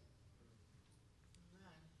necessity?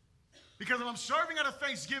 Because if I'm serving out of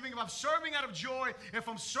thanksgiving, if I'm serving out of joy, if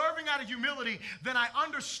I'm serving out of humility, then I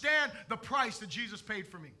understand the price that Jesus paid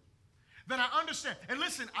for me. Then I understand. And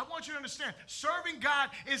listen, I want you to understand, serving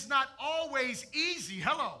God is not always easy.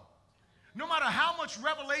 Hello. No matter how much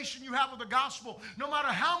revelation you have of the gospel, no matter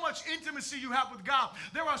how much intimacy you have with God,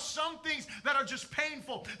 there are some things that are just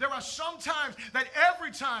painful. There are some times that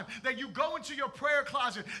every time that you go into your prayer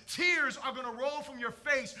closet, tears are going to roll from your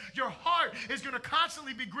face. Your heart is going to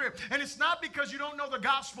constantly be gripped. And it's not because you don't know the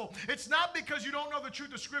gospel. It's not because you don't know the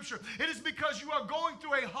truth of Scripture. It is because you are going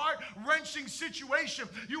through a heart-wrenching situation.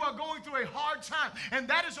 You are going through a hard time. And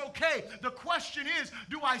that is okay. The question is,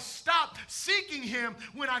 do I stop seeking Him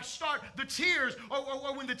when I start the tears,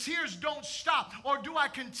 or when the tears don't stop? Or do I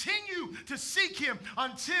continue to seek Him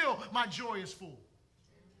until my joy is full?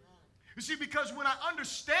 You see, because when I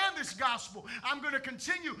understand this gospel, I'm going to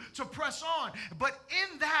continue to press on. But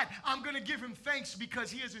in that, I'm going to give Him thanks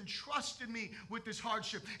because He has entrusted me with this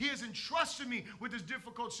hardship. He has entrusted me with this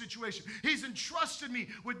difficult situation. He's entrusted me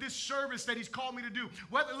with this service that He's called me to do.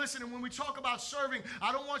 Listen, and when we talk about serving,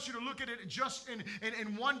 I don't want you to look at it just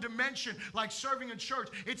in one dimension, like serving in church.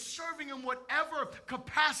 It's serving in whatever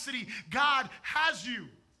capacity God has you.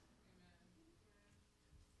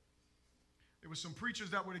 There were some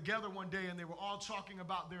preachers that were together one day, and they were all talking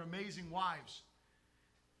about their amazing wives.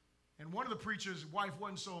 And one of the preachers' wife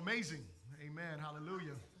wasn't so amazing. Amen.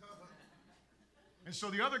 Hallelujah. And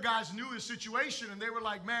so the other guys knew his situation, and they were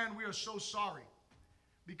like, man, we are so sorry.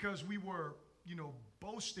 Because we were,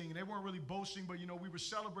 boasting. And they weren't really boasting, but, we were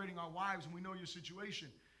celebrating our wives, and we know your situation.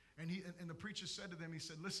 And the preacher said to them, he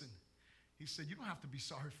said, listen, he said, you don't have to be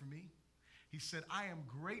sorry for me. He said, I am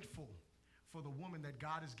grateful for the woman that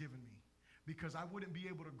God has given me, because I wouldn't be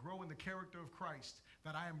able to grow in the character of Christ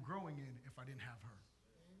that I am growing in if I didn't have her.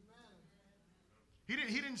 Amen.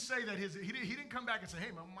 He didn't say that he didn't come back and say, hey,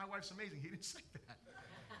 my wife's amazing. He didn't say that.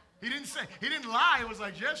 He didn't lie. It was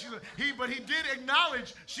like, yes, but he did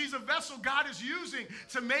acknowledge she's a vessel God is using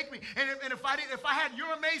to make me. And if I had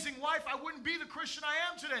your amazing wife, I wouldn't be the Christian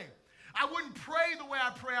I am today. I wouldn't pray the way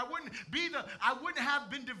I pray. I wouldn't have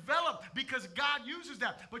been developed because God uses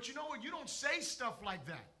that. But you know what? You don't say stuff like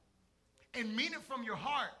that and mean it from your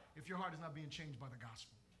heart if your heart is not being changed by the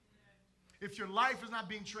gospel. if your life is not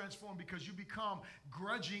being transformed because you become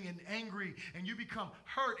grudging and angry and you become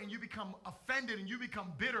hurt and you become offended and you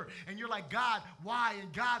become bitter and you're like, God, why?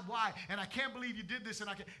 And God, why? And I can't believe you did this.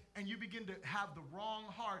 And you begin to have the wrong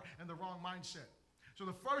heart and the wrong mindset. So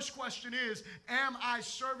the first question is, am I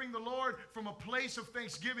serving the Lord from a place of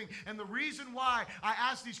thanksgiving? And the reason why I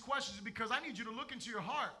ask these questions is because I need you to look into your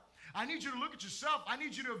heart. I need you to look at yourself. I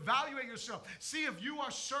need you to evaluate yourself. See if you are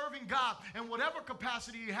serving God in whatever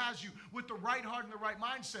capacity He has you with the right heart and the right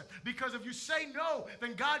mindset. Because if you say no,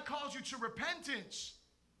 then God calls you to repentance.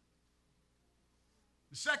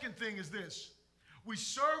 The second thing is this. We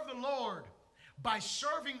serve the Lord by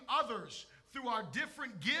serving others through our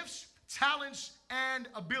different gifts, talents, and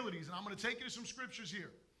abilities. And I'm going to take you to some scriptures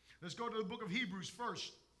here. Let's go to the book of Hebrews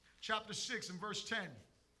first, chapter 6 and verse 10.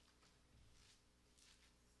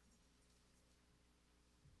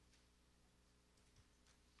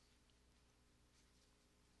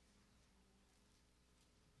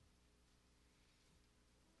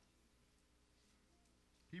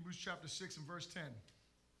 Hebrews chapter 6 and verse 10.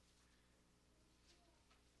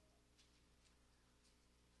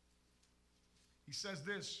 He says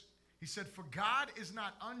this. He said, for God is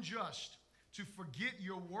not unjust to forget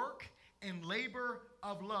your work and labor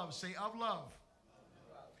of love. Say, of love.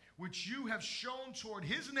 Which you have shown toward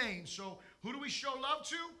His name. So who do we show love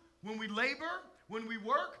to? When we labor, when we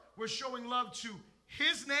work, we're showing love to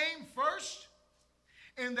His name first.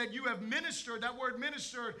 And that you have ministered. That word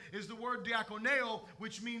ministered is the word diakoneo,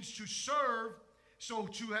 which means to serve. So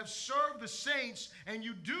to have served the saints, and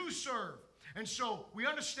you do serve. And so we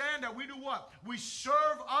understand that we do what? We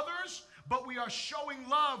serve others, but we are showing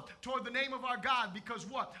love toward the name of our God because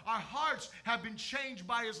what? Our hearts have been changed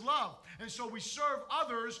by His love. And so we serve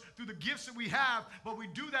others through the gifts that we have, but we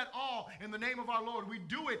do that all in the name of our Lord. We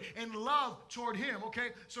do it in love toward Him, okay?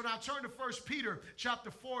 So now turn to 1 Peter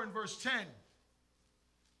chapter 4 and verse 10.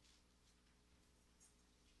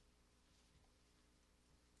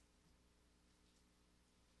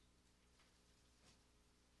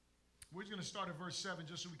 We're going to start at verse 7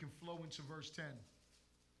 just so we can flow into verse 10.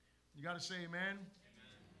 You got to say amen? Amen.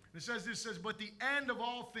 It says this, says, but the end of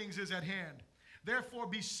all things is at hand. Therefore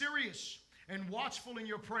be serious and watchful in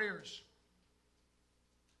your prayers.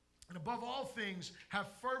 And above all things, have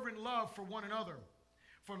fervent love for one another.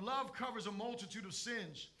 For love covers a multitude of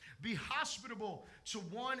sins. Be hospitable to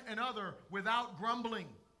one another without grumbling.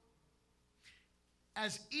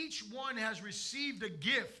 As each one has received a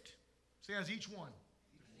gift. Say, as each one.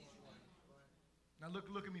 Now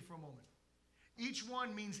look at me for a moment. Each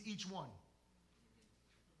one means each one.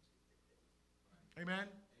 Amen?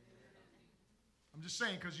 I'm just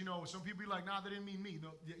saying because, you know, some people be like, nah, they didn't mean me. No,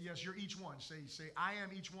 yes, you're each one. Say, I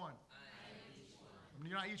am each one. I am each one. I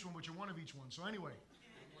mean, you're not each one, but you're one of each one. So anyway,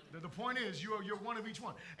 the point is you're one of each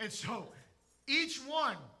one. And so each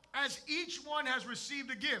one, as each one has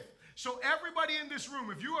received a gift. So everybody in this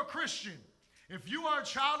room, if you are a Christian, if you are a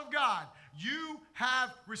child of God, you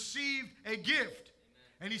have received a gift.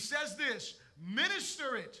 And he says this,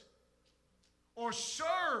 minister it or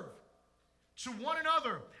serve to one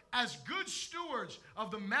another as good stewards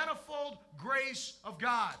of the manifold grace of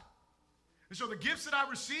God. And so the gifts that I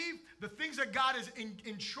receive, the things that God has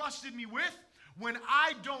entrusted me with, when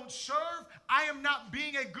I don't serve, I am not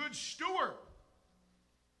being a good steward.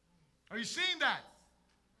 Are you seeing that?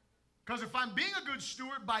 Because if I'm being a good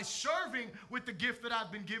steward by serving with the gift that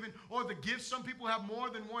I've been given, or the gift, some people have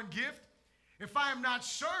more than one gift. If I am not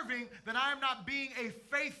serving, then I am not being a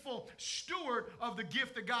faithful steward of the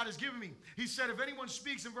gift that God has given me. He said, if anyone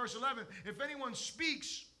speaks in verse 11, if anyone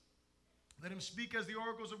speaks, let him speak as the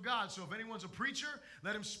oracles of God. So if anyone's a preacher,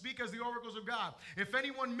 let him speak as the oracles of God. If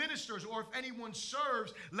anyone ministers or if anyone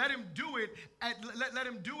serves, let him do it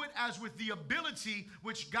as with the ability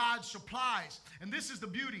which God supplies. And this is the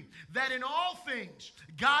beauty, that in all things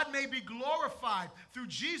God may be glorified through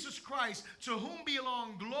Jesus Christ, to whom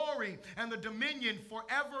belong glory and the dominion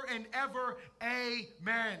forever and ever.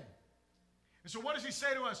 Amen. And so what does he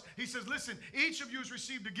say to us? He says, listen, each of you has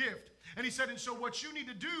received a gift. And he said, and so what you need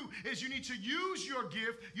to do is you need to use your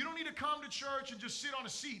gift. You don't need to come to church and just sit on a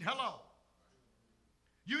seat. Hello.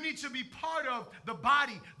 You need to be part of the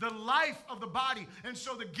body, the life of the body. And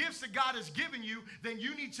so the gifts that God has given you, then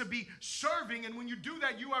you need to be serving. And when you do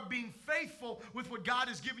that, you are being faithful with what God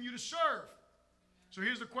has given you to serve. So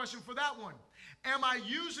here's the question for that one. Am I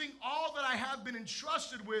using all that I have been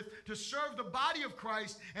entrusted with to serve the body of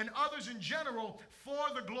Christ and others in general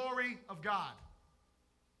for the glory of God?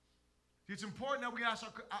 It's important that we ask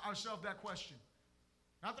ourselves that question.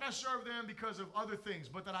 Not that I serve them because of other things,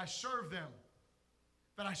 but that I serve them.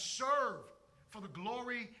 That I serve for the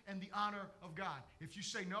glory and the honor of God. If you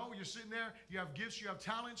say no, you're sitting there, you have gifts, you have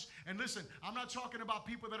talents. And listen, I'm not talking about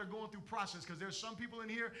people that are going through process, because there's some people in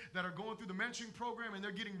here that are going through the mentoring program and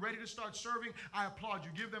they're getting ready to start serving. I applaud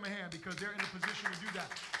you. Give them a hand, because they're in a position to do that.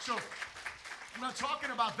 So I'm not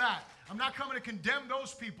talking about that. I'm not coming to condemn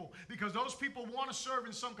those people, because those people want to serve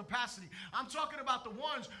in some capacity. I'm talking about the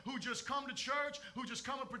ones who just come to church, who just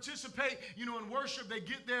come and participate, in worship. They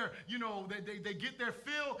get their, they get their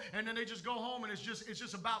fill, and then they just go home, and it's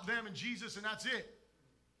just about them and Jesus, and that's it.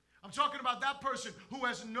 I'm talking about that person who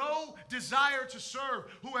has no desire to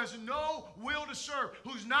serve, who has no will to serve,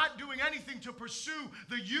 who's not doing anything to pursue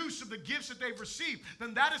the use of the gifts that they've received.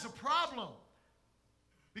 Then that is a problem.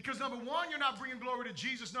 Because number one, you're not bringing glory to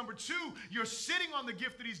Jesus. Number two, you're sitting on the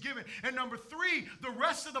gift that he's given. And number three, the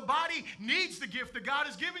rest of the body needs the gift that God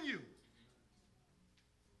has given you.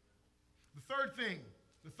 The third thing,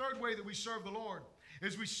 the third way that we serve the Lord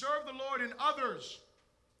is we serve the Lord in others.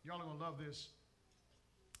 Y'all are going to love this.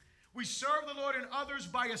 We serve the Lord in others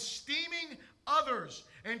by esteeming others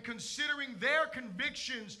and considering their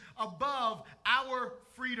convictions above our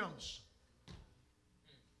freedoms.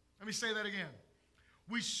 Let me say that again.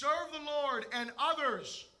 We serve the Lord and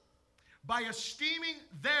others by esteeming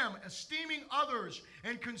them, esteeming others,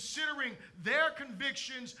 and considering their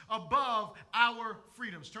convictions above our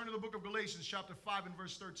freedoms. Turn to the book of Galatians, chapter 5 and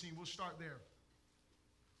verse 13. We'll start there.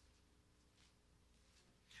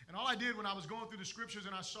 And all I did when I was going through the scriptures,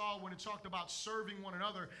 and I saw when it talked about serving one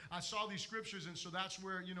another, I saw these scriptures, and so that's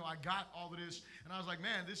where, I got all of this. And I was like,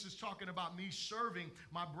 man, this is talking about me serving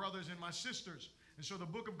my brothers and my sisters. And so the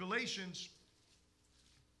book of Galatians,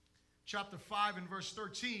 chapter 5 and verse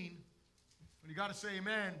 13, when you got to say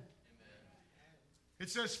amen. Amen. It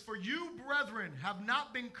says, for you, brethren, have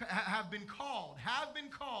been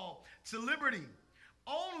called to liberty.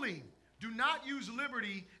 Only do not use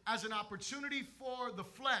liberty as an opportunity for the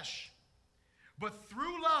flesh, but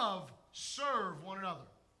through love serve one another.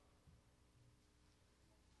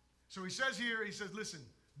 So he says here, he says, listen,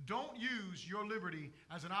 don't use your liberty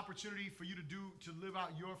as an opportunity for you to live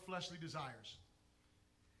out your fleshly desires.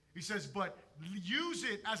 He says, but use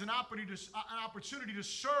it as an opportunity to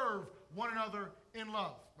serve one another in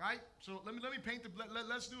love, right? So let me paint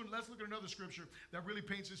let's look at another scripture that really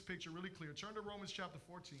paints this picture really clear. Turn to Romans chapter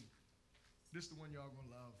 14. This is the one y'all gonna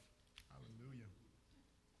love. Hallelujah.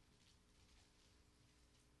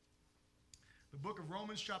 The book of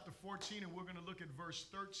Romans chapter 14, and we're gonna look at verse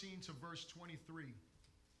 13 to verse 23.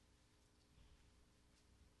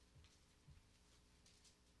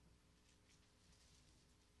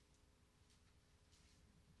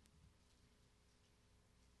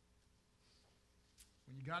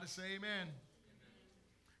 You got to say amen. Amen.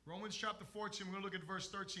 Romans chapter 14, we're going to look at verse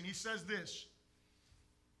 13. He says this.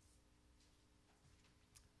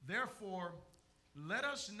 Therefore, let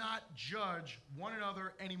us not judge one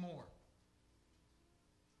another anymore,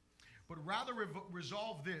 but rather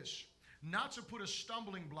resolve this, not to put a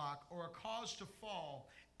stumbling block or a cause to fall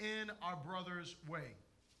in our brother's way.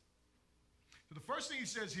 So the first thing he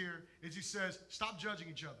says here is he says, stop judging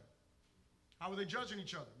each other. How were they judging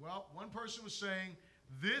each other? Well, one person was saying,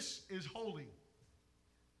 this is holy,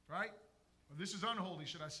 right? Or this is unholy,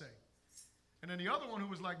 should I say. And then the other one who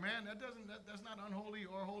was like, man, that's not unholy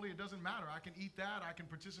or holy. It doesn't matter. I can eat that. I can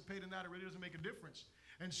participate in that. It really doesn't make a difference.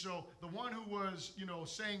 And so the one who was,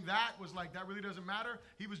 saying that was like, that really doesn't matter.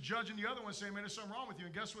 He was judging the other one, saying, man, there's something wrong with you.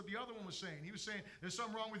 And guess what the other one was saying? He was saying, there's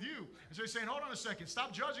something wrong with you. And so he's saying, hold on a second.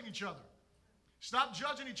 Stop judging each other. Stop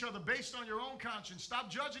judging each other based on your own conscience. Stop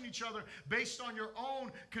judging each other based on your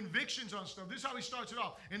own convictions on stuff. This is how he starts it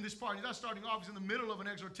off in this part. He's not starting off, he's in the middle of an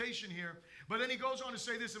exhortation here. But then he goes on to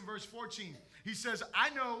say this in verse 14. He says, I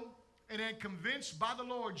know and am convinced by the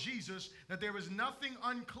Lord Jesus that there is nothing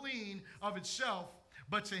unclean of itself,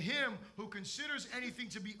 but to him who considers anything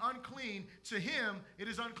to be unclean, to him it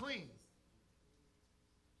is unclean.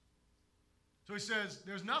 So he says,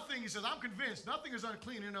 there's nothing, he says, I'm convinced nothing is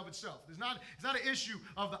unclean in and of itself. It's not an issue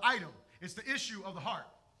of the item. It's the issue of the heart.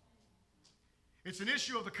 It's an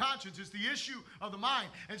issue of the conscience. It's the issue of the mind.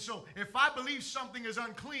 And so if I believe something is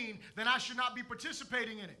unclean, then I should not be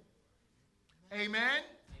participating in it. Amen? Amen.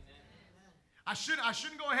 I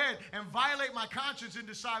shouldn't go ahead and violate my conscience and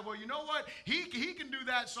decide, well, you know what? He can do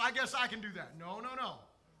that, so I guess I can do that. No.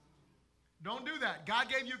 Don't do that. God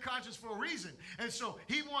gave you a conscience for a reason. And so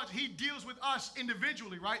he deals with us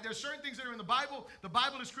individually, right? There's certain things that are in the Bible. The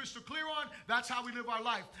Bible is crystal clear on. That's how we live our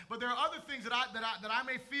life. But there are other things that I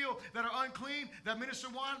may feel that are unclean, that Minister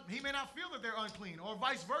Juan, he may not feel that they're unclean, or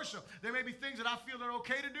vice versa. There may be things that I feel that are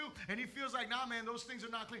okay to do, and he feels like, nah, man, those things are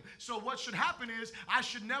not clean. So what should happen is I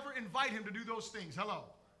should never invite him to do those things. Hello.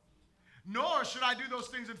 nor should I do those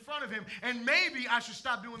things in front of him. And maybe I should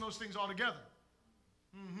stop doing those things altogether.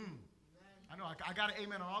 I know, I got an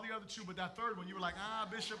amen on all the other two, but that third one, you were like,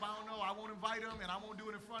 Bishop, I don't know. I won't invite him, and I won't do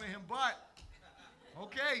it in front of him. But,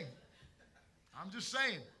 okay, I'm just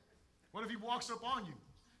saying. What if he walks up on you?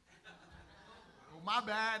 Well, my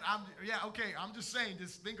bad. I'm just saying.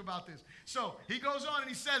 Just think about this. So he goes on and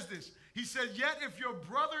he says this. He says, yet if your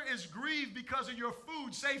brother is grieved because of your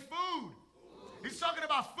food, say food. He's talking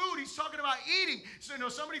about food. He's talking about eating. So,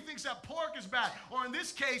 somebody thinks that pork is bad. Or in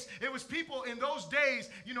this case, it was people in those days,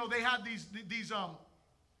 they had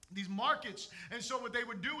these markets. And so what they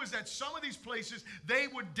would do is that some of these places, they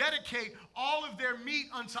would dedicate all of their meat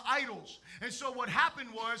unto idols. And so what happened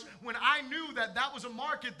was, when I knew that that was a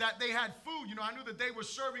market that they had food, I knew that they were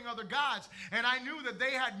serving other gods, and I knew that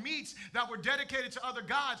they had meats that were dedicated to other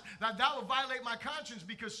gods, that would violate my conscience,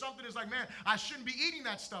 because something is like, man, I shouldn't be eating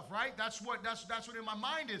that stuff, right? That's what in my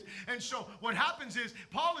mind is. And so what happens is,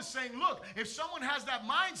 Paul is saying, look, if someone has that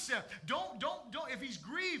mindset, don't, if he's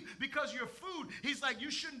grieved because of your food, he's like,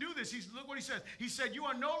 you shouldn't do this. Look what he says. He said, you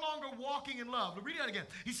are no longer walking in love. Read that again.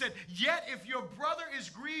 He said, yet if your brother is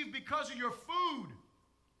grieved because of your food,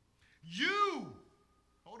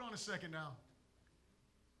 hold on a second now.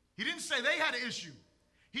 He didn't say they had an issue.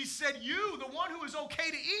 He said you, the one who is okay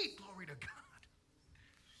to eat, glory to God,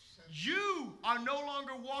 you are no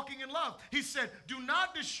longer walking in love. He said, do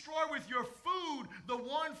not destroy with your food the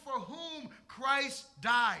one for whom Christ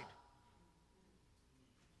died.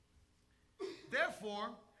 Therefore,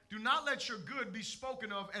 do not let your good be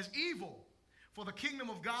spoken of as evil. For the kingdom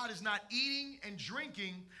of God is not eating and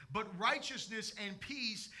drinking, but righteousness and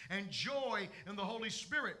peace and joy in the Holy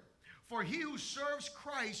Spirit. For he who serves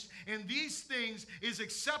Christ in these things is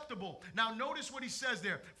acceptable. Now notice what he says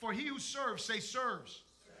there. For he who serves, say serves.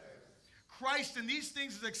 Christ in these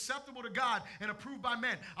things is acceptable to God and approved by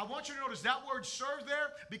men. I want you to notice that word serve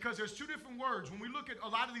there, because there's two different words. When we look at a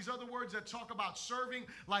lot of these other words that talk about serving,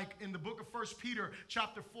 like in the book of 1 Peter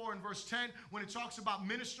chapter 4 and verse 10, when it talks about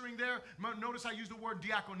ministering there, notice I use the word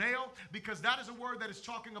diakoneo, because that is a word that is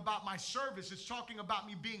talking about my service. It's talking about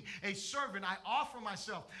me being a servant. I offer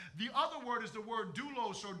myself. The other word is the word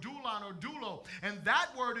doulos or doulan or doulo, and that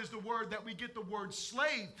word is the word that we get the word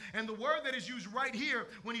slave. And the word that is used right here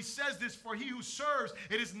when he says this, for he who serves,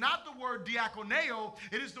 it is not the word diakoneo,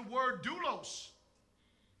 it is the word doulos.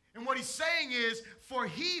 And what he's saying is, for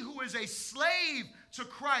he who is a slave to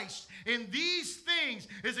Christ in these things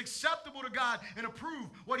is acceptable to God and approved.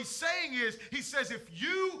 What he's saying is, he says, if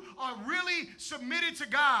you are really submitted to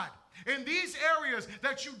God in these areas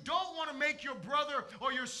that you don't want to make your brother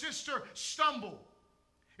or your sister stumble,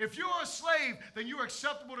 if you're a slave, then you're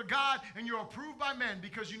acceptable to God and you're approved by men,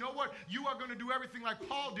 because you know what? You are going to do everything like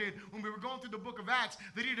Paul did when we were going through the book of Acts,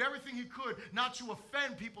 that he did everything he could not to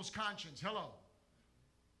offend people's conscience. Hello.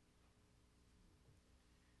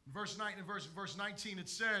 Verse 19, it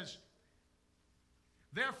says,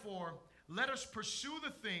 therefore, let us pursue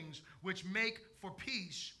the things which make for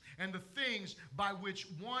peace, and the things by which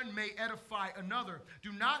one may edify another.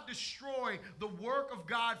 Do not destroy the work of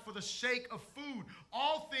God for the sake of food.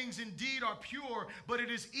 All things indeed are pure, but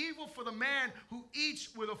it is evil for the man who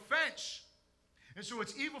eats with offense. And so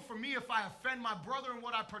it's evil for me if I offend my brother in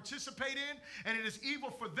what I participate in, and it is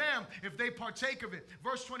evil for them if they partake of it.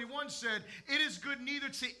 Verse 21 said, it is good neither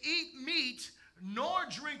to eat meat nor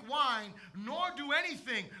drink wine, nor do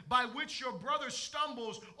anything by which your brother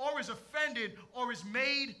stumbles or is offended or is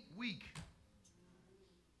made weak.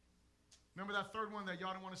 Remember that third one that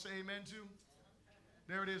y'all didn't want to say amen to?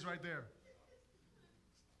 There it is right there.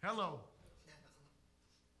 Hello.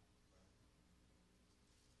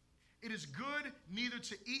 It is good neither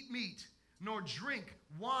to eat meat, nor drink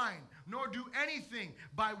wine, nor do anything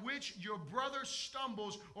by which your brother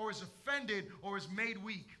stumbles or is offended or is made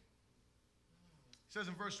weak. It says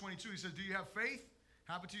in verse 22, he says, do you have faith?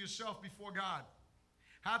 Have it to yourself before God.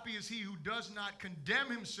 Happy is he who does not condemn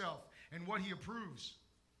himself in what he approves.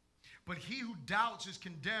 But he who doubts is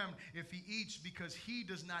condemned if he eats, because he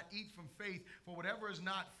does not eat from faith. For whatever is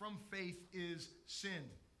not from faith is sin.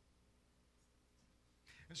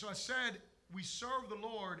 And so I said, we serve the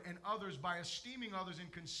Lord and others by esteeming others and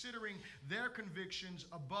considering their convictions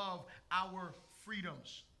above our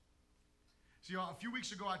freedoms. See, a few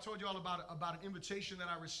weeks ago, I told you all about an invitation that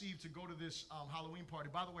I received to go to this Halloween party.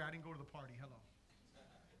 By the way, I didn't go to the party. Hello.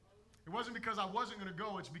 It wasn't because I wasn't going to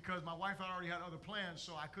go. It's because my wife had already had other plans,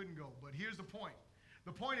 so I couldn't go. But here's the point.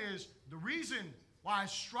 The point is, the reason why I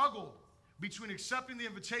struggled between accepting the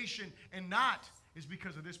invitation and not is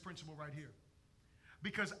because of this principle right here.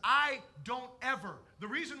 Because I don't ever, the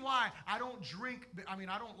reason why I don't drink, I mean,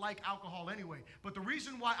 I don't like alcohol anyway, but the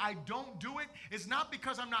reason why I don't do it is not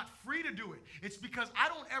because I'm not free to do it. It's because I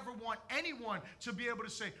don't ever want anyone to be able to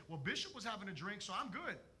say, well, Bishop was having a drink, so I'm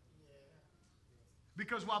good.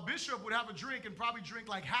 Because while Bishop would have a drink and probably drink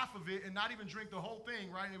like half of it and not even drink the whole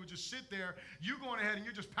thing, right? And it would just sit there, you going ahead and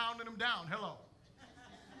you're just pounding them down. Hello.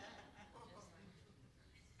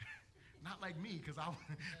 Not like me, because I...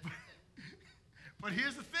 But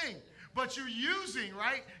here's the thing. But you're using,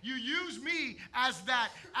 right? You use me as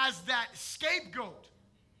that scapegoat.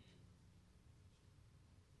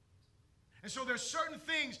 And so there's certain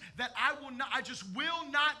things that I just will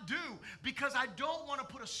not do because I don't want to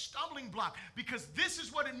put a stumbling block, because this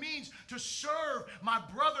is what it means to serve my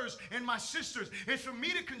brothers and my sisters. It's for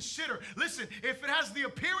me to consider, listen, if it has the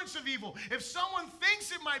appearance of evil, if someone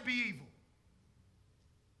thinks it might be evil,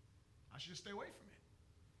 I should stay away from it.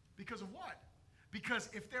 Because of what? Because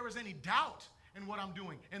if there is any doubt in what I'm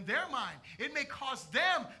doing, in their mind, it may cause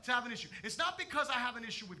them to have an issue. It's not because I have an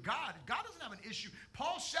issue with God. God doesn't have an issue.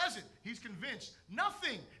 Paul says it. He's convinced.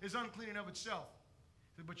 Nothing is unclean in of itself.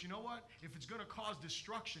 But you know what? If it's going to cause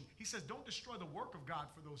destruction, he says, don't destroy the work of God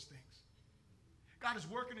for those things. God is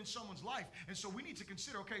working in someone's life. And so we need to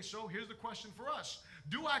consider, okay, so here's the question for us.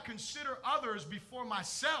 Do I consider others before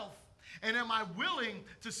myself? And am I willing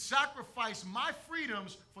to sacrifice my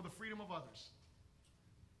freedoms for the freedom of others?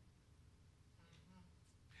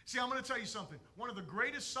 See, I'm going to tell you something. One of the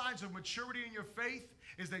greatest signs of maturity in your faith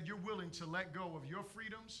is that you're willing to let go of your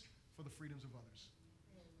freedoms for the freedoms of others.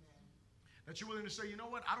 Amen. That you're willing to say, you know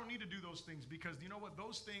what, I don't need to do those things because you know what,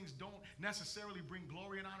 those things don't necessarily bring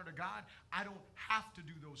glory and honor to God. I don't have to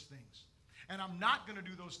do those things. And I'm not going to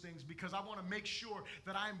do those things because I want to make sure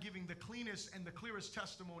that I am giving the cleanest and the clearest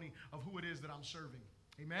testimony of who it is that I'm serving.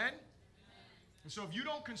 Amen? And so if you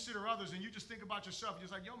don't consider others and you just think about yourself, you're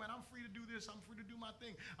just like, yo, man, I'm free to do this. I'm free to do my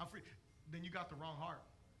thing. I'm free. Then you got the wrong heart.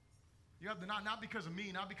 You have not because of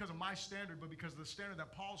me, not because of my standard, but because of the standard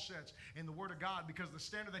that Paul sets in the Word of God, because the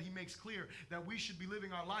standard that he makes clear that we should be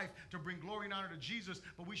living our life to bring glory and honor to Jesus,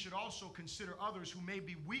 but we should also consider others who may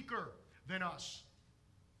be weaker than us.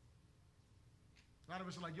 A lot of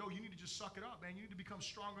us are like, yo, you need to just suck it up, man. You need to become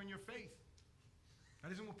stronger in your faith.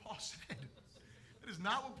 That isn't what Paul said. That is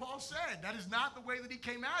not what Paul said. That is not the way that he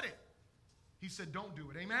came at it. He said, don't do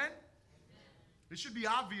it. Amen? Amen? It should be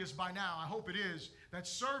obvious by now, I hope it is, that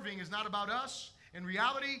serving is not about us. In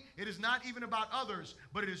reality, it is not even about others,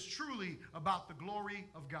 but it is truly about the glory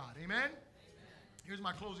of God. Amen? Amen? Here's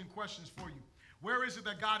my closing questions for you. Where is it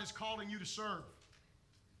that God is calling you to serve?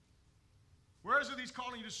 Where is it he's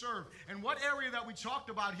calling you to serve? And what area that we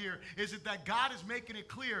talked about here is it that God is making it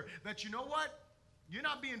clear that, you know what? You're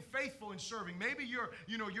not being faithful in serving. Maybe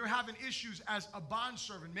you're having issues as a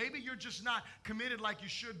bondservant. Maybe you're just not committed like you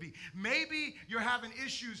should be. Maybe you're having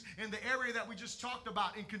issues in the area that we just talked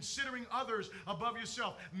about in considering others above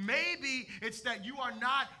yourself. Maybe it's that you are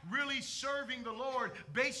not really serving the Lord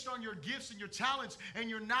based on your gifts and your talents, and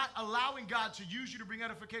you're not allowing God to use you to bring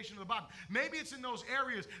edification to the body. Maybe it's in those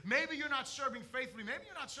areas. Maybe you're not serving faithfully. Maybe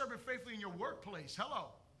you're not serving faithfully in your workplace.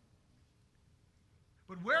 Hello.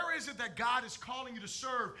 But where is it that God is calling you to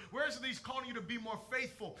serve? Where is it that he's calling you to be more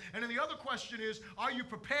faithful? And then the other question is, are you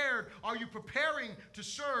prepared? Are you preparing to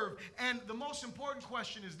serve? And the most important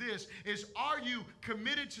question is this, is are you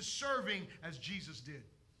committed to serving as Jesus did?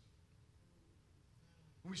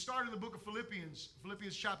 When we started in the book of Philippians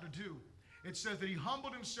chapter 2, it says that he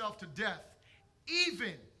humbled himself to death,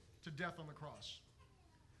 even to death on the cross.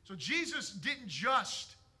 So Jesus didn't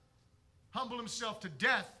just humble himself to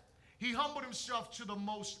death. He humbled himself to the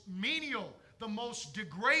most menial, the most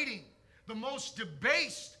degrading, the most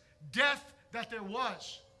debased death that there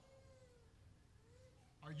was.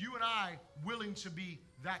 Are you and I willing to be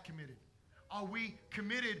that committed? Are we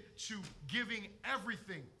committed to giving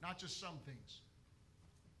everything, not just some things?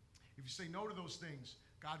 If you say no to those things,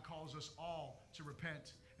 God calls us all to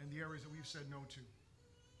repent in the areas that we've said no to.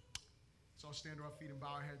 So I'll stand to our feet and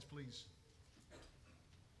bow our heads, please.